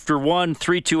 2-1 after 1,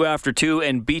 3-2 after 2,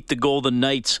 and beat the Golden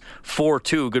Knights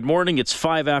 4-2. Good morning. It's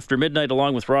 5 after midnight,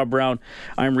 along with Rob Brown.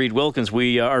 I'm Reed Wilkins.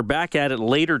 We are back at it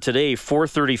later today.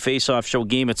 4:30 face-off show,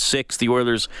 game at 6. The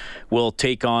Oilers will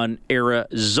take on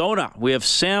Arizona. We have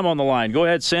Sam on the line. Go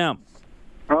ahead, Sam.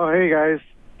 Oh, hey, guys.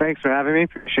 Thanks for having me.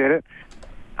 Appreciate it.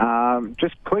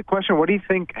 Just quick question. What do you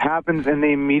think happens in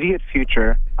the immediate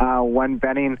future when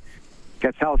Benning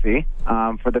gets healthy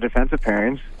for the defensive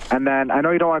pairings? And then I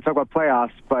know you don't want to talk about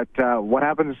playoffs, but what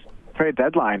happens trade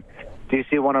deadline? Do you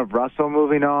see one of Russell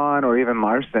moving on or even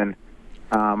Larson?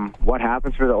 What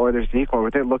happens for the Oilers decor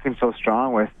with it looking so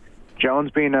strong, with Jones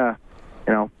being an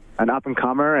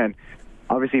up-and-comer, and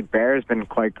obviously Bear's been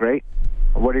quite great?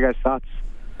 What are your guys' thoughts?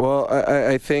 Well,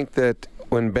 I think that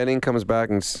when Benning comes back,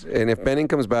 and if Benning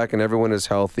comes back and everyone is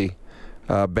healthy,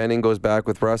 Benning goes back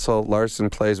with Russell, Larson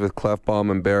plays with Klefbom,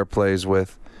 and Bear plays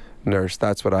with Nurse.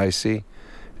 That's what I see.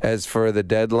 As for the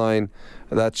deadline,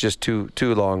 that's just too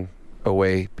long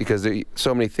away, because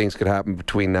so many things could happen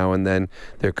between now and then.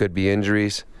 There could be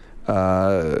injuries.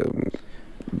 The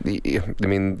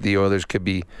Oilers could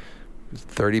be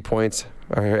 30 points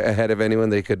ahead of anyone.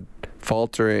 They could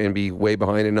falter and be way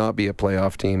behind and not be a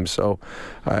playoff team. So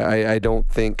I don't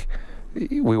think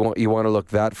you want to look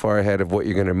that far ahead of what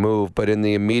you're going to move. But in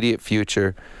the immediate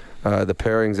future, the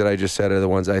pairings that I just said are the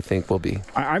ones I think will be.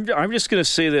 I'm just going to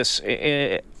say this.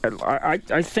 I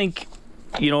think,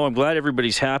 I'm glad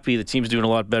everybody's happy. The team's doing a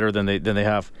lot better than they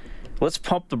have. Let's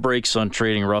pump the brakes on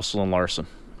trading Russell and Larson,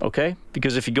 okay?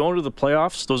 Because if you go into the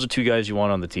playoffs, those are two guys you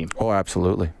want on the team. Oh,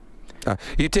 absolutely.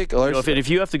 You take Larson. If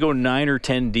you have to go 9 or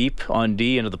 10 deep on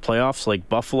D into the playoffs, like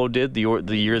Buffalo did the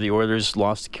year the Oilers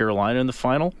lost to Carolina in the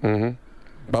final.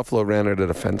 Mm-hmm. Buffalo ran out of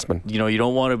defensemen. You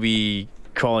don't want to be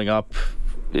calling up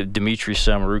Dmitry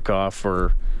Samorukov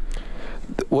or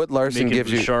what Larson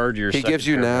gives Bouchard, you. He gives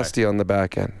you nasty on the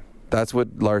back end. That's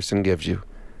what Larson gives you.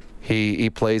 He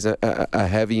plays a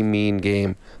heavy, mean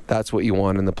game. That's what you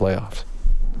want in the playoffs.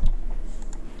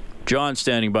 John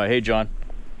standing by. Hey, John.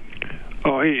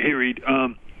 Oh, hey, Reed.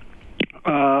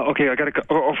 Okay, I got to.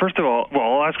 First of all,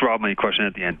 I'll ask Rob my question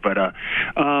at the end. But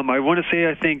I want to say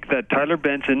I think that Tyler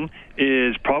Benson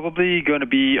is probably going to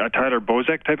be a Tyler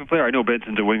Bozak type of player. I know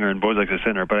Benson's a winger and Bozak's a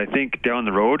center, but I think down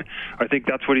the road, I think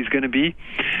that's what he's going to be.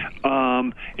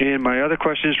 And my other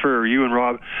question is for you and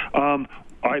Rob.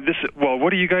 What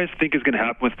do you guys think is going to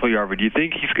happen with Puljujarvi? Do you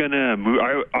think he's going to move?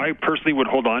 I personally would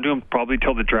hold on to him probably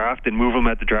till the draft and move him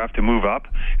at the draft to move up,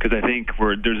 because I think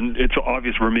it's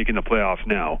obvious we're making the playoffs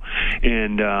now,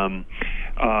 and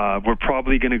we're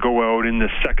probably going to go out in the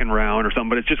second round or something.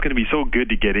 But it's just going to be so good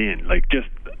to get in,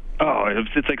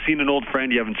 it's like seeing an old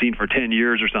friend you haven't seen for 10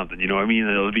 years or something. You know what I mean?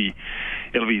 It'll be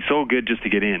so good just to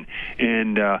get in,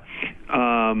 and.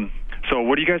 So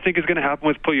what do you guys think is going to happen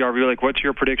with Puljujarvi? Like, what's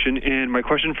your prediction? And my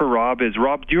question for Rob is,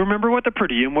 Rob, do you remember what the per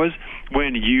diem was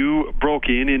when you broke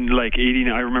in like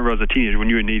 89? I remember I was a teenager when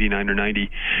you were in 89 or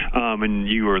 90, and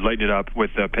you were lighting it up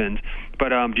with pens. But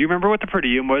do you remember what the per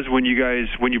diem was when you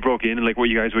broke in, and like what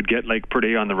you guys would get like per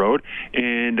day on the road?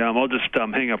 And I'll just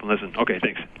hang up and listen. Okay,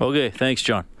 thanks. Okay, thanks,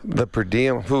 John. The per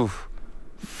diem,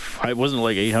 it wasn't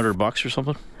like $800 or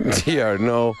something? Yeah,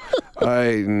 no,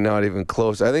 not even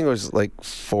close. I think it was like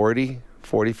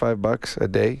 $45 a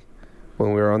day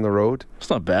when we were on the road.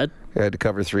 It's not bad. I had to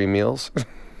cover 3 meals.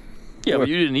 Yeah, but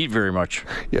you didn't eat very much.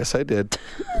 Yes, I did.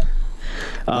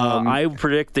 I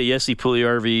predict that Jesse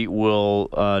Puljujarvi will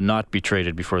not be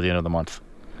traded before the end of the month.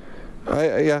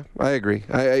 I agree.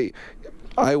 I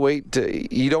wait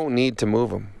you don't need to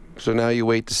move him. So now you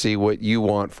wait to see what you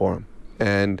want for him.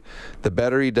 And the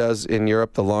better he does in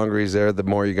Europe, the longer he's there, the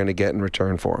more you're going to get in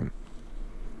return for him.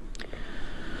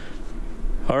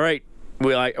 All right.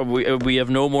 We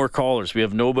have no more callers. We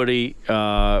have nobody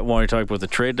wanting to talk about the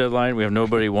trade deadline. We have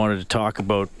nobody wanting to talk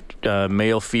about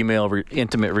male-female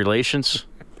intimate relations.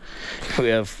 We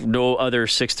have no other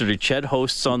 6:30 Ched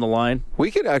hosts on the line.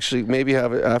 We could actually maybe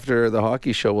have it after the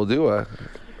hockey show. We'll do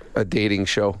a dating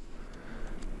show.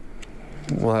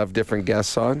 We'll have different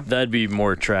guests on. That'd be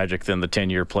more tragic than the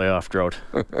 10-year playoff drought.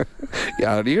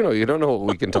 Yeah, you don't know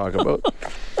what we can talk about.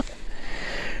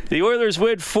 The Oilers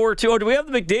win 4-2. Oh, do we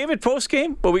have the McDavid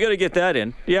postgame? Well, we got to get that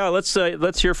in. Yeah, let's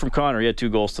hear from Connor. He had 2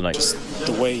 goals tonight. Just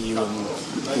the way you and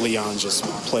Leon just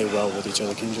play well with each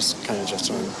other. Can you just kind of just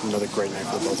another great night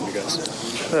for both of you guys?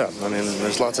 Yeah, I mean,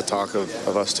 there's lots of talk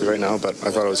of us two right now, but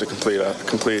I thought it was a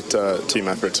complete team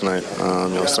effort tonight.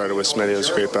 Started with Smitty. It was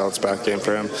a great bounce back game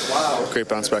for him. Great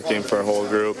bounce back game for our whole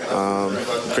group.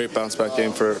 Great bounce back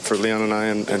game for Leon and I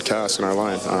and Cass in our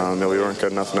line. We weren't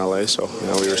good enough in LA, so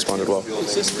we responded well.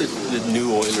 Is this the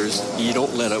new Oilers? You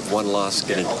don't let up one loss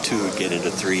get into 2, get into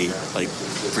 3 like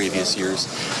previous years.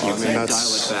 You dial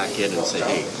it back in and say,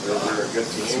 hey,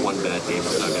 it's one bad game,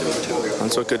 it's not going to be 2.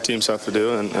 That's what good teams have to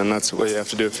do, and that's what you have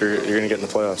to do if you're going to get in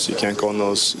the playoffs. You can't go on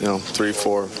those 3,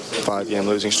 4, 5 game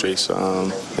losing streaks.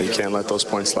 You can't let those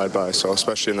points slide by. So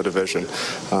especially in the division,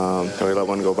 we let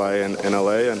one go by in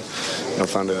LA, and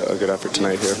found a good effort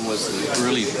tonight here. Was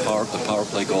the power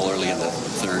play goal early in the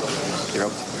third? You're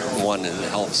up 1,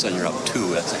 and all of a sudden you're up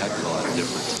 2. That's a heck of a lot of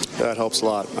difference. Yeah, it helps a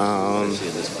lot.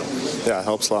 It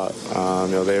helps a lot.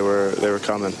 They were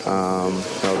coming.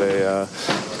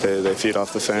 They feed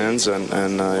off the fans, and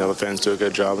the fans do a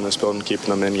good job in this building keeping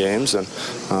them in games, and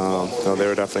they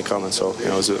were definitely coming. So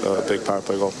it was a big power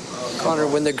play goal. Connor,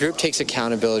 when the group takes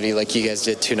accountability like you guys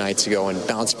did 2 nights ago and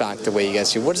bounce back the way you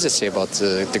guys do, what does it say about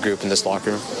the group in this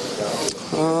locker room?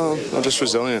 Just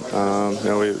resilient.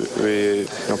 We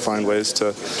find ways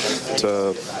to,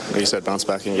 like you said, bounce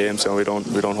back in games. We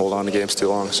don't hold on to games too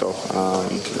long. So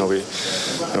we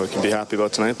can be happy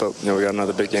about tonight, but we got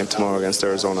another big game tomorrow against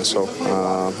Arizona. So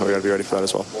we got to be ready for that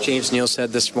as well. James Neal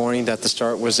said this morning that the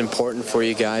start was important for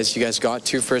you guys. You guys got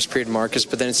 2 first period markers,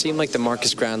 but then it seemed like the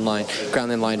Marcus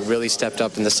Granlund line really stepped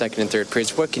up in the second and third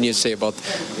periods. What can you say about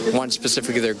one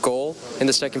specifically their goal in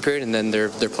the second period and then their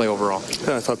play overall?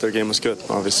 Yeah, I thought their game was good.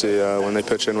 Obviously, when they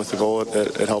pitch in with the goal,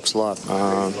 it helps a lot.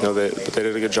 They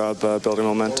did a good job building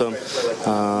momentum.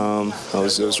 It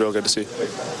was real good to see.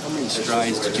 How many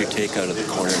strides did you take out of the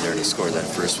corner there to score that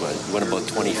first one? You went about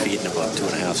 20 feet and about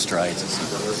 2.5 strides.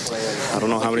 I don't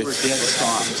know how many. You were dead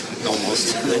soft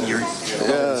almost, and then you're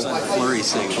Fleury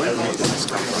saying, "Where did this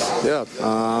come from?" Yeah,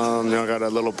 I got a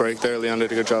little break there. Leon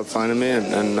did a good job finding me,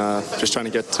 and just trying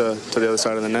to get to the other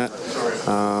side of the net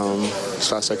as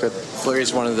fast as I could.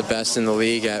 Fleury's one of the best in the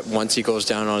league. Once he goes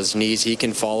down on his knees, he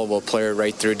can follow a player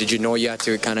right through. Did you know you had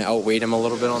to kind of outweight him a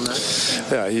little bit on that?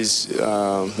 Yeah, he's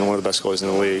one of the best goalies in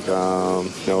the league.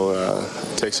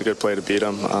 It takes a good play to beat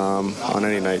him on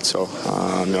any night. So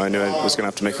I knew I was going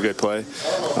to have to make a good play.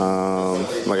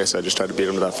 Like I said, I just tried to beat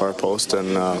him to that far post,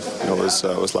 and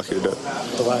was lucky to do it.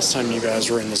 The last time you guys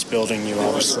were in this building, you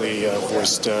obviously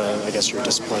voiced, I guess, your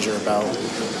displeasure about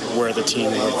where the team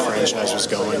or the franchise was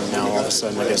going. Now, all of a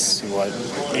sudden, I guess,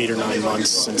 8 or 9 months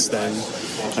since then,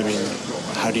 I mean,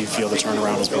 how do you feel the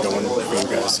turnaround has been going for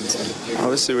you guys since then?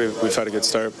 Obviously, we've had a good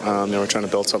start. We're trying to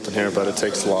build something here, but it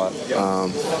takes a lot.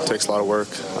 It takes a lot of work,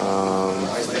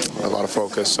 a lot of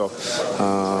focus. So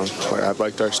I've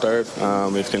liked our start.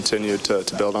 We've continued to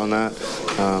build on that,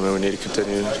 and we need to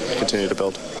continue to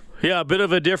build. Yeah, a bit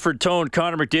of a different tone.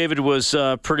 Connor McDavid was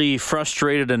pretty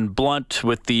frustrated and blunt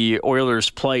with the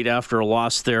Oilers' plight after a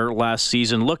loss there last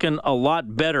season. Looking a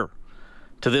lot better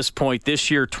to this point this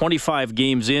year. 25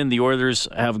 games in, the Oilers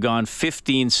have gone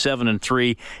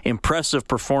 15-7-3. Impressive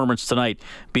performance tonight,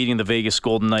 beating the Vegas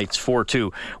Golden Knights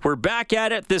 4-2. We're back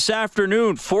at it this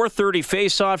afternoon. 4:30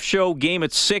 face-off show. Game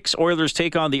at 6. Oilers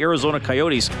take on the Arizona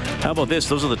Coyotes. How about this?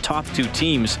 Those are the top 2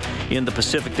 teams in the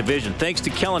Pacific Division. Thanks to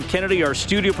Kellen Kennedy, our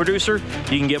studio producer.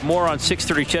 You can get more on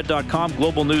 630ched.com,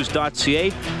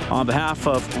 globalnews.ca. On behalf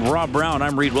of Rob Brown,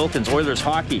 I'm Reed Wilkins. Oilers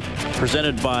hockey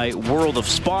presented by World of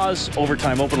Spas.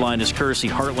 Overtime Open Line is courtesy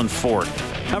Heartland Ford.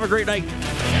 Have a great night.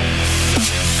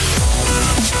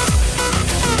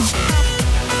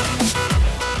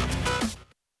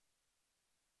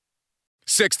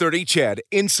 .630 Ched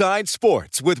Inside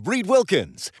Sports with Reed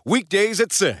Wilkins. Weekdays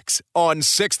at 6 on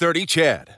 630 Ched.